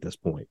fact at this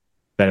point.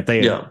 That if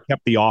they had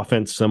kept the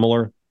offense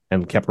similar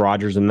and kept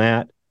Rogers in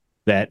that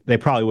they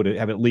probably would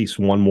have at least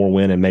one more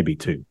win and maybe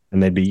two,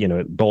 and they'd be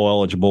bowl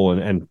eligible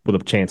and with a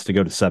chance to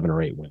go to 7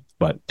 or 8 wins.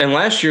 And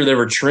last year they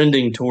were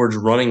trending towards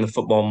running the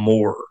football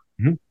more.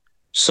 Mm-hmm.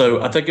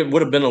 So I think it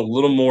would have been a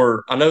little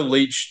more. I know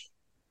Leach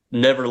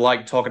never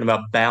liked talking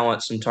about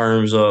balance in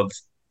terms of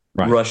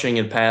rushing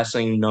and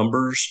passing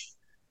numbers.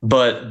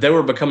 But they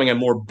were becoming a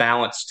more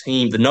balanced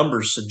team. The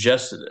numbers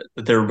suggested it,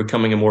 that they were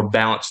becoming a more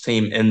balanced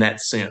team in that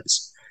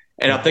sense.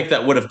 And I think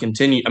that would have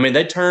continued. I mean,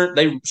 they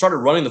started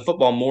running the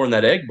football more in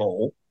that Egg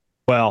Bowl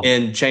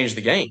and changed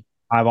the game.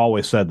 I've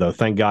always said, though,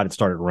 thank God it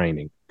started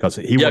raining because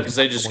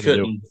they just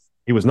couldn't.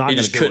 He was not. He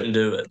just couldn't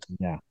do it.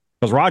 Yeah,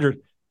 because Rogers.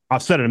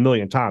 I've said it a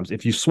million times.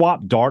 If you swap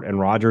Dart and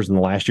Rogers in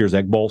the last year's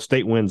Egg Bowl,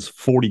 State wins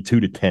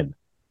 42-10, something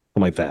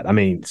like that. I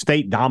mean,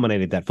 State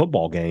dominated that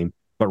football game.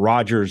 But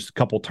Rogers, a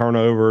couple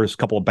turnovers, a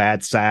couple of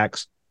bad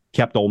sacks,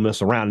 kept Ole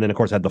Miss around, and then of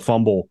course had the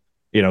fumble,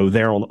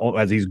 there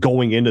as he's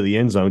going into the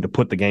end zone to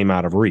put the game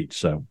out of reach.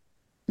 So,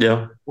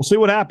 yeah, we'll see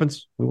what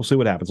happens. We'll see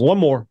what happens. One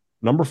more,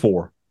 number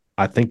 4.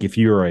 I think if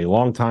you're a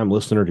longtime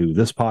listener to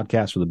this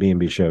podcast or the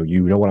B&B show,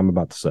 you know what I'm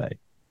about to say.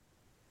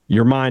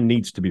 Your mind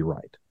needs to be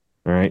right.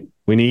 All right,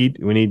 we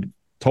need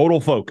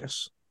total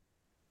focus.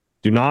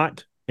 Do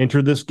not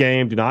enter this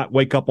game. Do not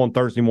wake up on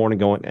Thursday morning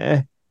going,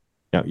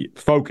 No,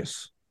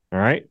 focus. All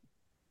right.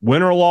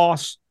 Win or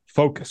loss,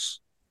 focus.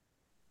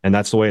 And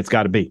that's the way it's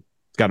got to be.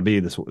 It's got to be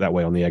that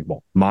way on the Egg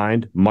Bowl.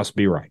 Mind must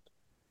be right.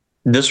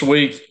 This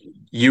week,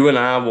 you and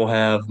I will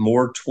have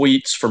more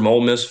tweets from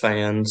Ole Miss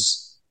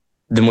fans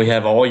than we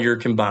have all year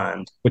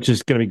combined. Which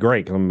is going to be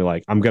great. I'm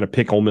going to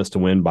pick Ole Miss to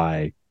win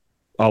by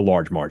a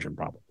large margin,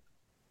 probably.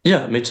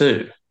 Yeah, me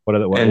too. What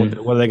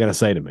are they going to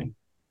say to me?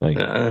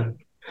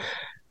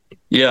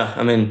 Yeah,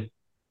 I mean,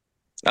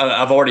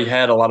 I've already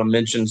had a lot of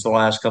mentions the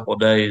last couple of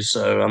days,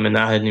 so I mean,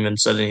 I hadn't even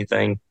said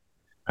anything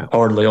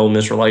hardly Ole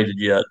Miss related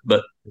yet.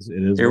 But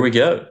here we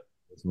go.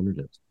 That's what it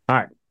is. All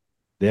right,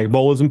 the Egg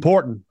Bowl is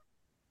important.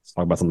 Let's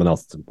talk about something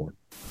else that's important.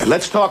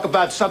 Let's talk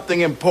about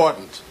something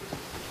important.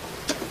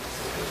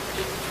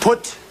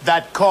 Put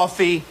that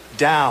coffee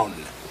down.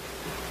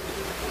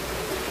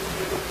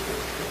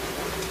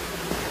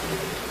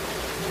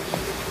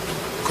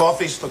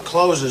 Coffee's for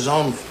closers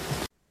only.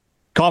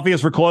 Coffee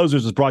is for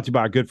Closers is brought to you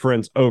by our good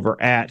friends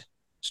over at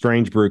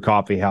Strange Brew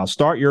Coffee House.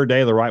 Start your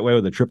day the right way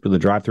with a trip to the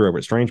drive-thru over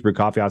at Strange Brew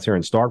Coffee House here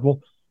in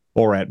Starkville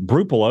or at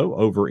Brupolo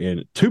over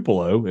in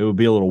Tupelo. It would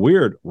be a little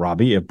weird,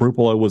 Robbie, if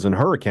Brupolo was in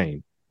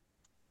Hurricane.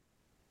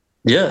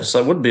 Yes,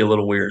 that would be a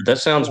little weird. That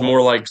sounds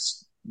more like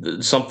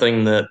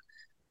something that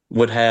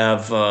would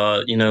have,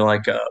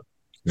 like a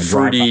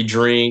fruity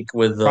drink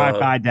with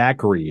drive-by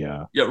daiquiri.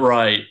 Yeah,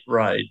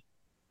 right.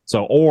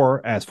 So,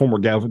 or as former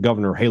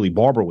Governor Haley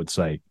Barbour would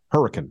say,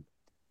 Hurricane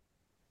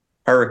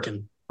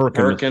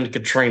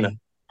Katrina.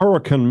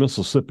 Hurricane,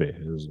 Mississippi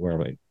is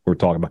where we're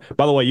talking about.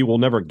 By the way, you will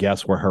never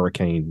guess where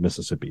Hurricane,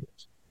 Mississippi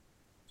is.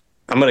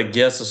 I'm going to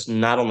guess it's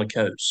not on the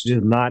coast. It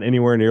is not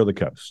anywhere near the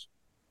coast.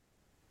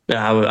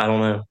 Yeah, I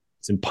don't know.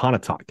 It's in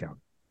Pontotoc County.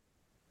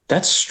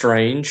 That's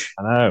strange.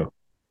 I know.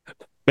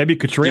 Maybe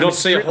Katrina. You don't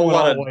see a whole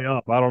lot of way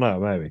up. I don't know.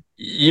 Maybe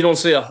you don't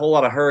see a whole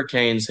lot of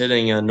hurricanes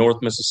hitting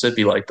North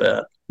Mississippi like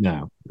that.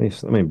 No.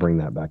 Let me bring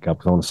that back up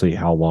because I want to see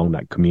how long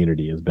that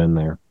community has been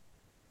there,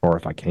 or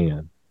if I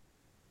can.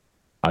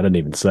 I didn't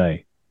even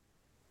say.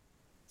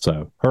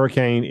 So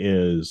Hurricane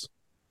is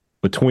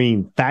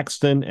between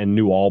Thaxton and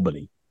New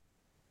Albany.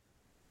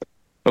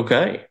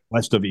 Okay.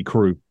 West of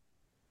Ecru.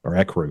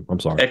 I'm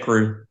sorry.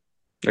 Ecru.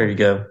 There you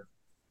go.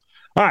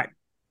 All right.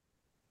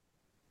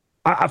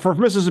 For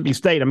Mississippi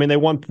State, I mean, they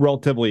won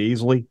relatively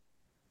easily,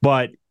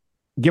 but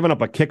giving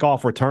up a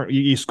kickoff return,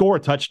 you score a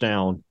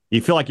touchdown,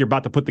 you feel like you're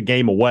about to put the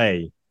game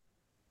away,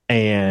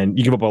 and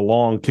you give up a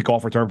long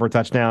kickoff return for a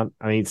touchdown.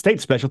 I mean, State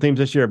special teams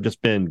this year have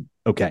just been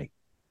okay.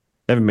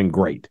 They haven't been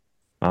great.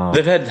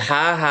 They've had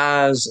high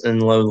highs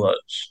and low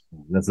lows.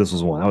 This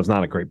was one. That was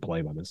not a great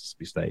play by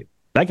Mississippi State.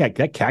 That guy,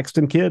 that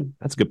Caxton kid,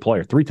 that's a good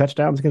player. 3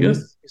 touchdowns against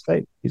Mississippi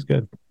State. He's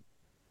good.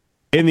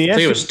 In the I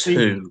think SEC, it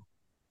was 2.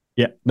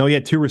 Yeah, no, he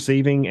had 2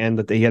 receiving, and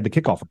that he had the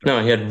kickoff.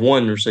 No, he had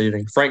 1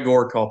 receiving. Frank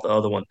Gore caught the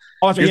other one.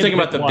 Oh, so you're thinking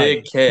about the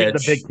big catch.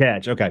 The big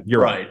catch. Okay,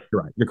 you're right.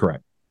 You're right. You're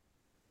correct.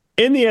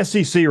 In the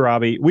SEC,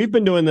 Robbie, we've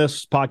been doing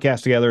this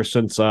podcast together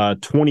since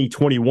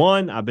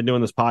 2021. I've been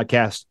doing this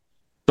podcast,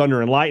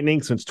 Thunder and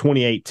Lightning, since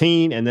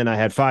 2018, and then I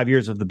had 5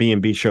 years of the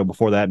B&B show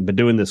before that, and been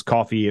doing this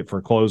coffee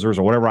for closers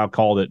or whatever I've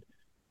called it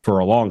for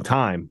a long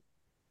time.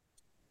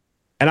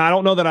 And I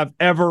don't know that I've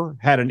ever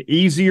had an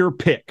easier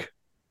pick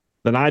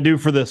than I do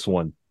for this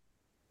one.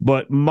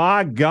 But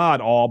my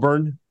God,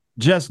 Auburn,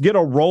 just get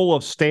a roll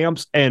of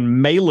stamps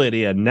and mail it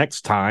in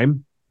next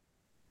time.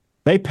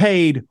 They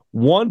paid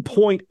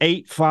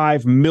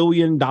 $1.85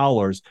 million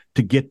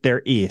to get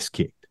their ass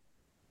kicked.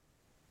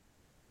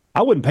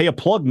 I wouldn't pay a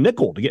plug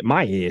nickel to get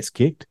my ass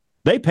kicked.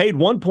 They paid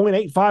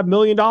 $1.85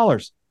 million.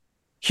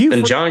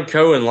 And John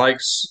Cohen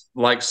likes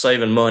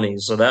saving money,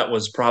 so that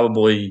was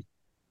probably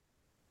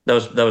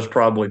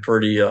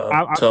pretty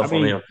tough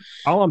on him.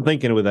 All I'm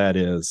thinking with that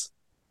is,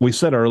 we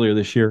said earlier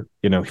this year,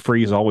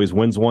 Freeze always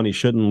wins one he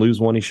shouldn't, lose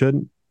one he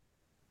shouldn't.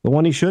 The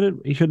one he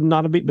should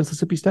not have beat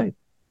Mississippi State.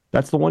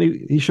 That's the one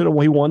he should have.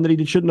 He won that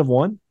he shouldn't have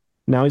won.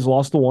 Now he's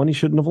lost the one he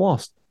shouldn't have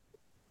lost.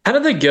 How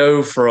did they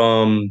go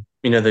from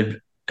they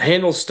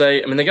handled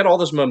State? I mean, they got all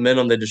this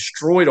momentum. They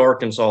destroyed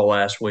Arkansas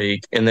last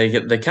week, and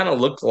they kind of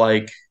looked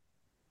like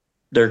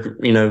they're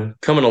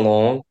coming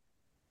along,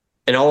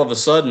 and all of a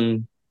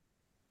sudden,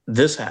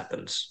 this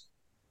happens.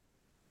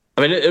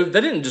 I mean,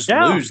 they didn't just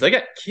lose; they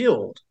got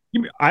killed.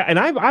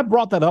 I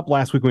brought that up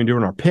last week when we were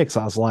doing our picks.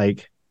 I was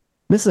like,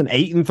 this is an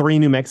 8-3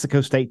 New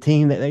Mexico State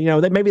team that,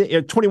 that maybe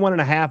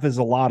 21.5 is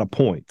a lot of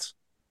points.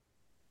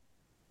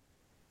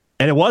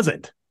 And it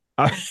wasn't.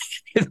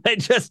 They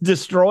just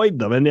destroyed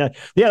them. And that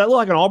looked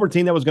like an Auburn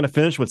team that was going to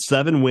finish with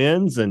 7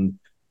 wins. And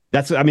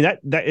that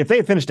if they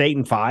had finished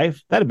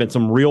 8-5, that'd have been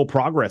some real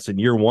progress in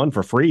year one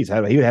for Freeze.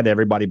 He had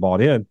everybody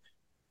bought in.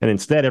 And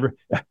instead,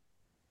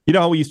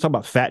 how we used to talk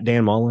about Fat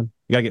Dan Mullen?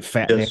 You got to get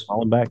Fat Dan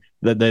Mullen back.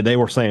 They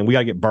were saying, we got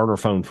to get Burner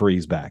Phone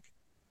Freeze back.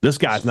 This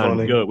guy's not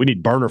even good. We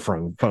need Burner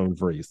Phone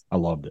Freeze. I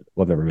loved it.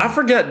 Loved every minute. I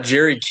forgot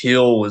Jerry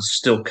Kill was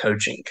still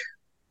coaching.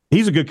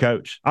 He's a good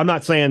coach. I'm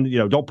not saying,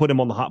 don't put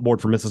him on the hot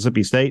board for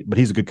Mississippi State, but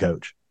he's a good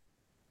coach.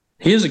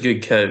 He is a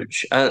good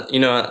coach. He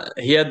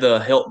had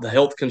the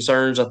health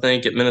concerns, I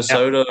think, at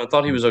Minnesota. Yeah. I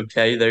thought he was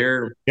okay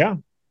there. Yeah.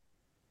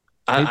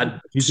 I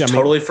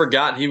totally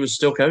forgot he was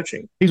still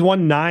coaching. He's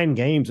won 9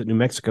 games at New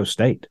Mexico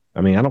State.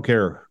 I mean, I don't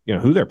care,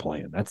 who they're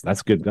playing.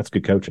 That's good. That's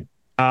good coaching.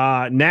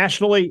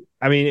 Nationally,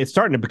 I mean, it's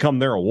starting to become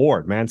their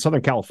award, man.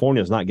 Southern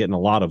California is not getting a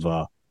lot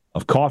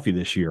of coffee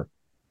this year,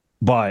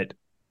 but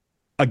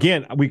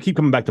again, we keep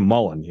coming back to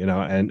Mullen,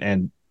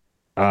 and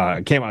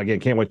can't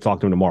wait to talk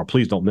to him tomorrow.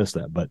 Please don't miss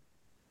that. But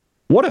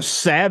what a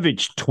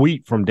savage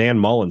tweet from Dan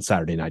Mullen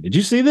Saturday night. Did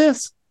you see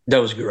this? That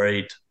was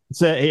great.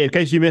 In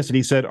case you missed it,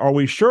 he said, "Are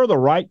we sure the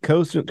right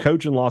coach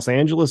in Los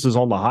is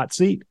on the hot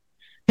seat?"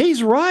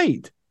 He's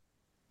right.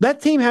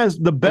 That team has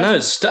the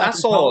best. I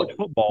saw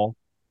football.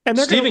 And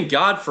Stephen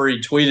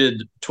Godfrey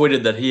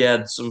tweeted that he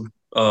had some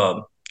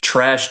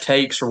trash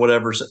takes or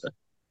whatever.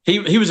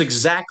 He was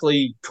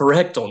exactly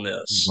correct on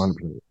this.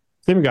 100%.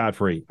 Stephen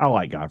Godfrey, I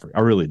like Godfrey,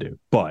 I really do.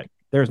 But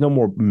there's no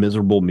more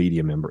miserable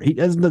media member. He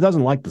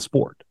doesn't like the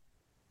sport.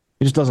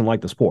 He just doesn't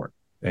like the sport,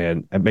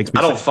 and it makes me.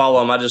 I don't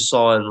follow him. I just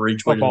saw it and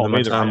retweeted it on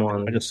my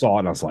timeline. I just saw it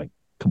and I was like,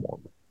 "Come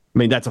on!" I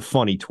mean, that's a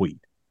funny tweet.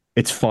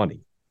 It's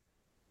funny.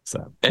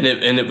 So and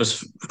it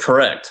was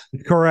correct.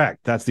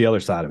 Correct. That's the other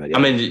side of it. Yeah. I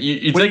mean,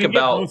 you think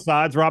about both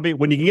sides, Robbie.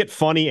 When you can get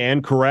funny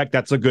and correct,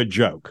 that's a good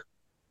joke.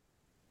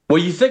 Well,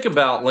 you think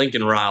about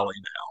Lincoln Riley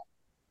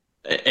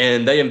now,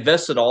 and they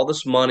invested all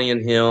this money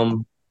in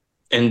him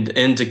and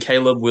into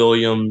Caleb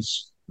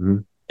Williams,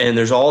 and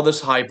there's all this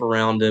hype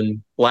around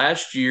him.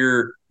 Last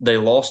year, they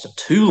lost to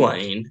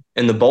Tulane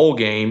in the bowl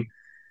game.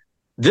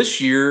 This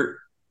year,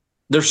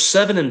 they're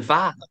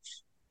 7-5.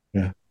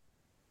 Yeah,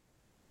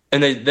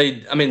 and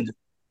I mean.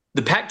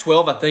 The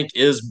Pac-12, I think,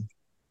 is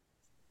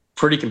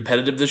pretty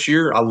competitive this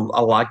year. I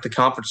like the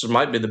conference. It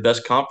might be the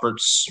best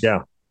conference.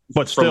 Yeah,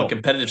 but from still, a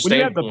competitive when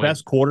standpoint. You have the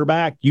best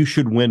quarterback, you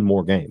should win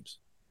more games.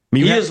 I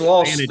mean,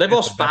 they've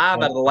lost 5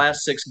 out of the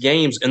last 6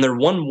 games, and their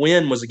one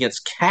win was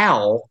against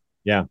Cal,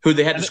 who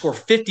they had to score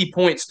 50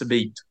 points to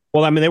beat.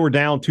 Well, I mean, they were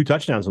down 2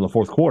 touchdowns in the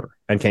fourth quarter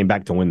and came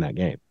back to win that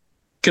game.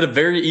 Could have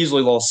very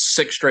easily lost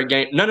 6 straight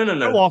games. No. They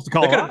lost to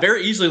Colorado. They could have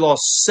very easily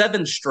lost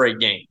 7 straight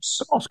games.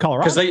 They lost to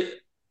Colorado. Because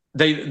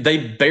they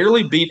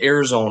barely beat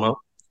Arizona.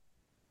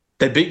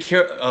 They beat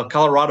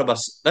Colorado by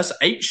 – that's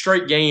 8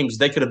 straight games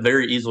they could have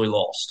very easily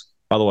lost.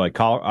 By the way,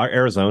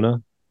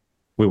 Arizona,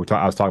 I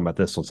was talking about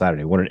this on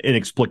Saturday. What an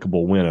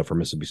inexplicable win for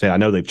Mississippi State. I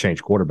know they've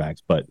changed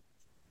quarterbacks, but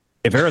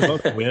if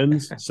Arizona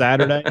wins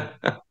Saturday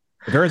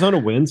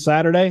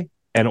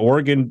and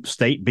Oregon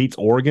State beats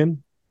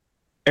Oregon,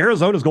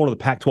 Arizona's going to the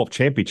Pac-12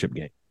 championship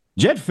game.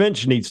 Jed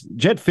Fish needs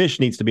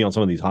to be on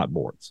some of these hot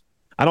boards.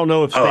 I don't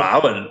know if State, I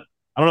wouldn't.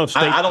 I don't know if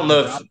State I don't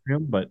know if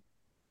him, but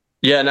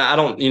yeah, no, I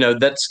don't.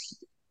 That's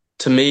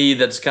to me.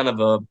 That's kind of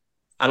a.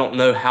 I don't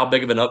know how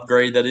big of an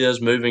upgrade that is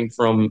moving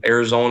from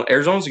Arizona.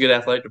 Arizona's a good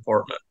athletic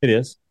department, it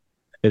is.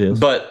 It is.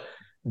 but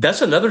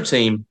that's another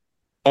team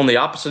on the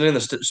opposite end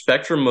of the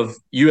spectrum of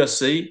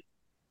USC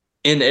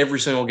in every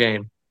single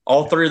game.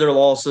 All three of their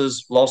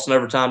losses: lost in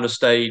overtime to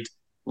State,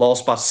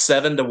 lost by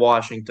 7 to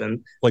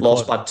Washington,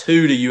 lost by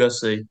 2 to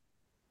USC.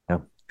 Yeah.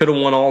 Could have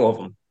won all of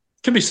them.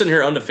 Could be sitting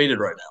here undefeated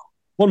right now.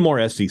 One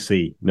more SEC,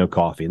 no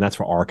coffee, and that's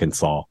for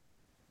Arkansas.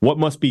 What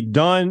must be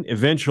done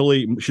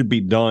eventually should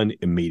be done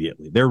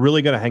immediately. They're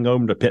really going to hang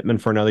over to Pittman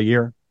for another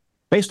year?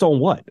 Based on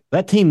what?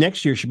 That team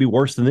next year should be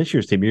worse than this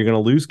year's team. You're going to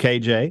lose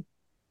KJ.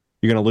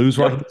 You're going to lose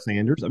Raheem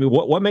Sanders. I mean,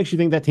 what makes you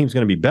think that team's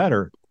going to be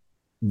better?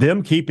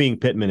 Them keeping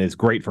Pittman is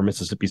great for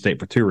Mississippi State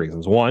for two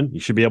reasons. One, you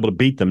should be able to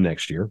beat them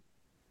next year.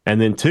 And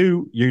then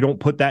two, you don't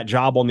put that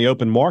job on the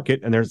open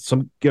market. And there's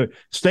some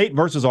State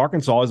versus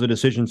Arkansas is a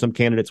decision some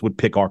candidates would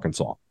pick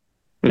Arkansas.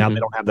 Now they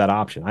don't have that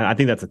option. I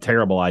think that's a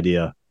terrible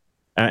idea.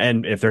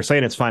 And if they're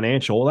saying it's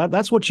financial,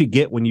 that's what you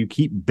get when you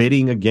keep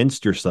bidding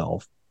against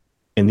yourself.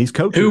 And these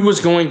coaches, who was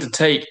going to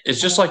take?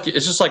 It's just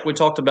like we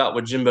talked about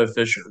with Jimbo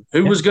Fisher.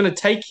 Who was going to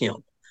take him?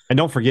 And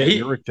don't forget,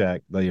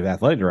 Juracek, the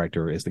athletic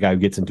director, is the guy who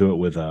gets into it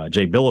with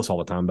Jay Billis all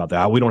the time about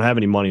that. We don't have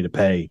any money to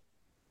pay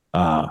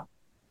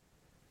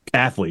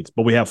athletes,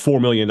 but we have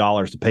 $4 million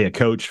to pay a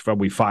coach from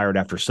we fired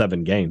after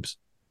 7 games.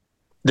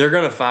 They're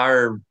going to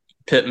fire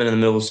Pittman in the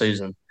middle of the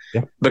season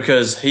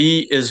because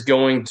he is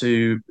going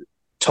to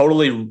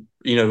totally,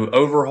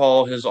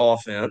 overhaul his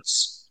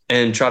offense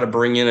and try to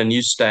bring in a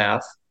new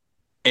staff,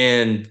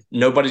 and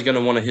nobody's going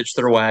to want to hitch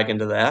their wagon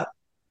to that.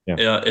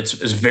 Yeah. It's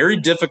very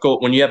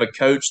difficult when you have a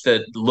coach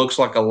that looks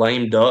like a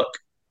lame duck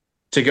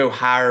to go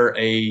hire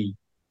a,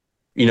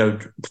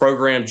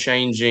 program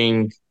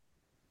changing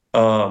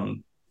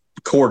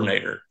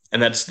coordinator,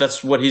 and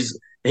that's what he's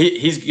going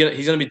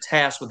to be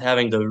tasked with,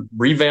 having to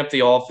revamp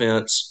the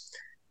offense,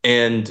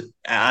 and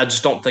I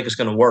just don't think it's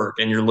going to work.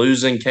 And you're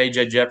losing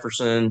KJ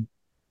Jefferson.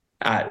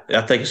 I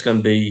think it's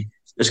going to be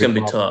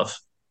tough.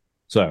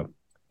 So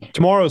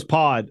tomorrow's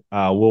pod,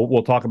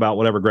 we'll talk about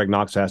whatever Greg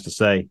Knox has to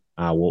say.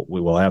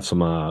 We will have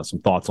some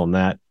thoughts on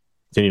that.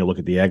 Continue to look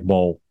at the Egg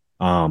Bowl.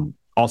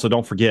 Also,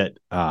 don't forget,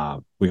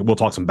 we'll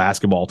talk some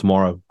basketball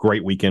tomorrow.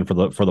 Great weekend for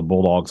the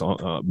Bulldogs,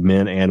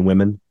 men and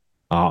women.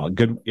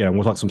 Good.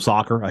 We'll talk some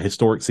soccer. A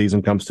historic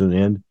season comes to an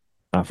end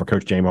for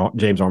Coach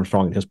James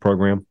Armstrong and his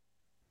program.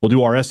 We'll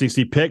do our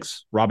SEC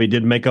picks. Robbie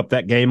did make up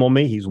that game on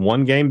me. He's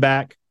 1 game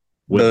back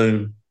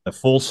with a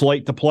full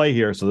slate to play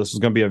here. So this is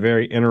going to be a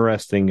very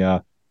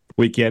interesting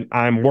weekend.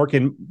 I'm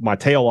working my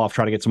tail off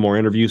trying to get some more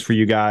interviews for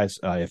you guys.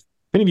 If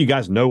any of you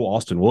guys know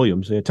Austin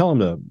Williams, tell him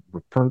to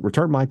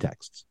return my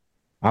texts.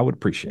 I would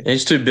appreciate it.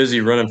 He's too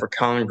busy running for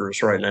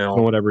Congress right now.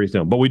 Whatever he's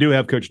doing. But we do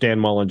have Coach Dan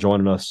Mullen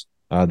joining us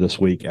this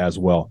week as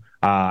well.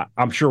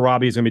 I'm sure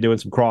Robbie's going to be doing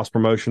some cross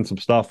promotion, some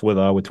stuff with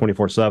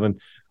 24/7.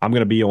 I'm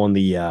going to be on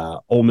the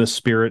Ole Miss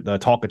Spirit, the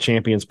Talk of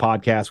Champions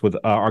podcast with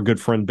our good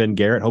friend Ben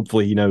Garrett.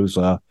 Hopefully he knows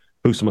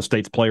who some of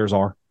State's players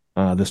are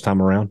this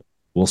time around.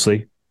 We'll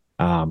see.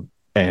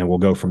 And we'll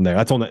go from there.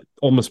 That's on that.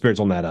 Ole Miss Spirit's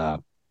on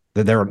that.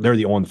 They're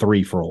the on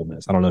 3 for Ole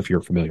Miss. I don't know if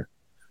you're familiar.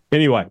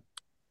 Anyway,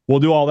 we'll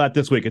do all that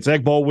this week. It's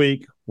Egg Bowl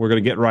week. We're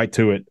going to get right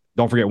to it.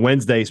 Don't forget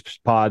Wednesday's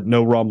pod.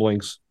 No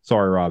rumblings.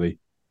 Sorry, Robbie.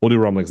 We'll do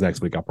rumblings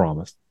next week. I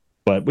promise.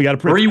 But we got to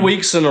 3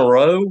 weeks in a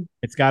row.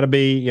 It's got to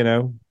be.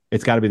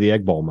 It's got to be the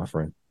Egg Bowl, my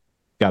friend.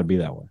 Got to be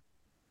that way.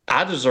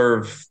 I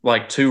deserve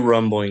like 2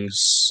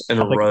 rumblings in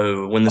a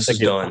row when this is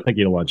done. I'll take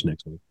you to lunch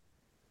next week.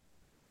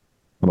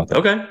 How about that?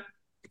 Okay.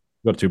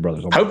 Go to Two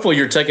Brothers. Hopefully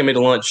you're taking me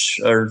to lunch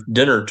or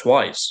dinner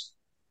twice.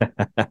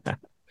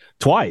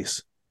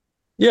 Twice?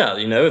 Yeah,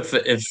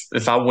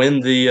 if I win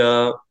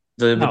the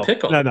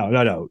pick on.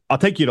 No. I'll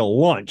take you to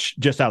lunch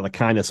just out of the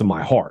kindness of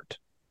my heart.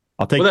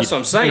 I'll take. Well, that's what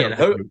I'm saying.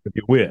 If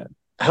you win.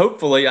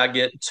 Hopefully I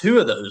get 2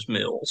 of those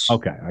meals.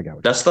 Okay, I got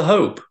it. That's the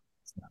hope.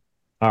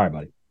 All right,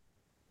 buddy.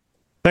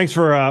 Thanks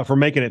for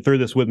making it through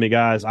this with me,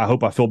 guys. I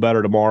hope I feel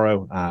better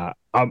tomorrow.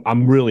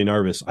 I'm really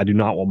nervous. I do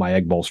not want my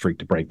Egg Bowl streak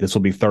to break. This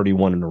will be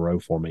 31 in a row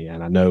for me,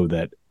 and I know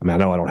I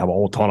don't have a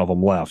whole ton of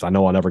them left. I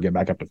know I'll never get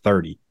back up to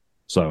 30.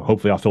 So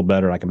hopefully I'll feel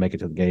better. I can make it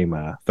to the game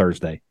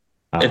Thursday.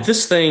 If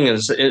this thing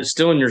is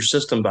still in your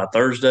system by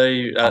Thursday,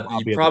 you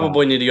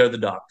probably need to go to the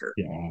doctor.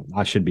 Yeah,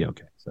 I should be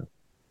okay. So, all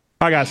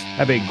right, guys,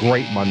 have a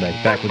great Monday.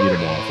 Back with you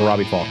tomorrow. For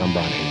Robbie Falk, I'm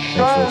Brian Hayden.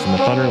 Thanks for listening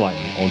to Thunder and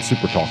Lightning on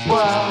Super Talk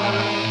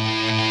Mississippi.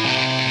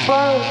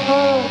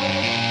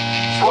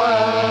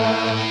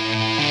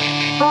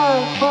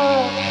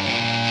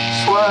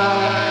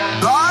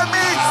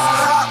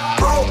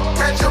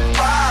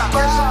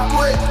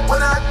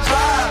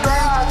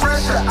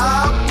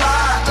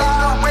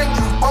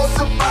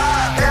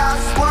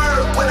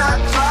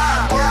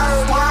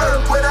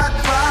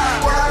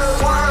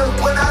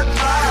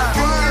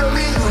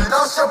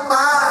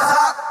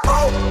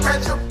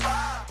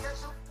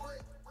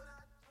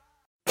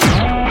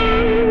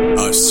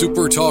 A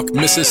Super Talk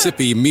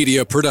Mississippi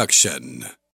media production.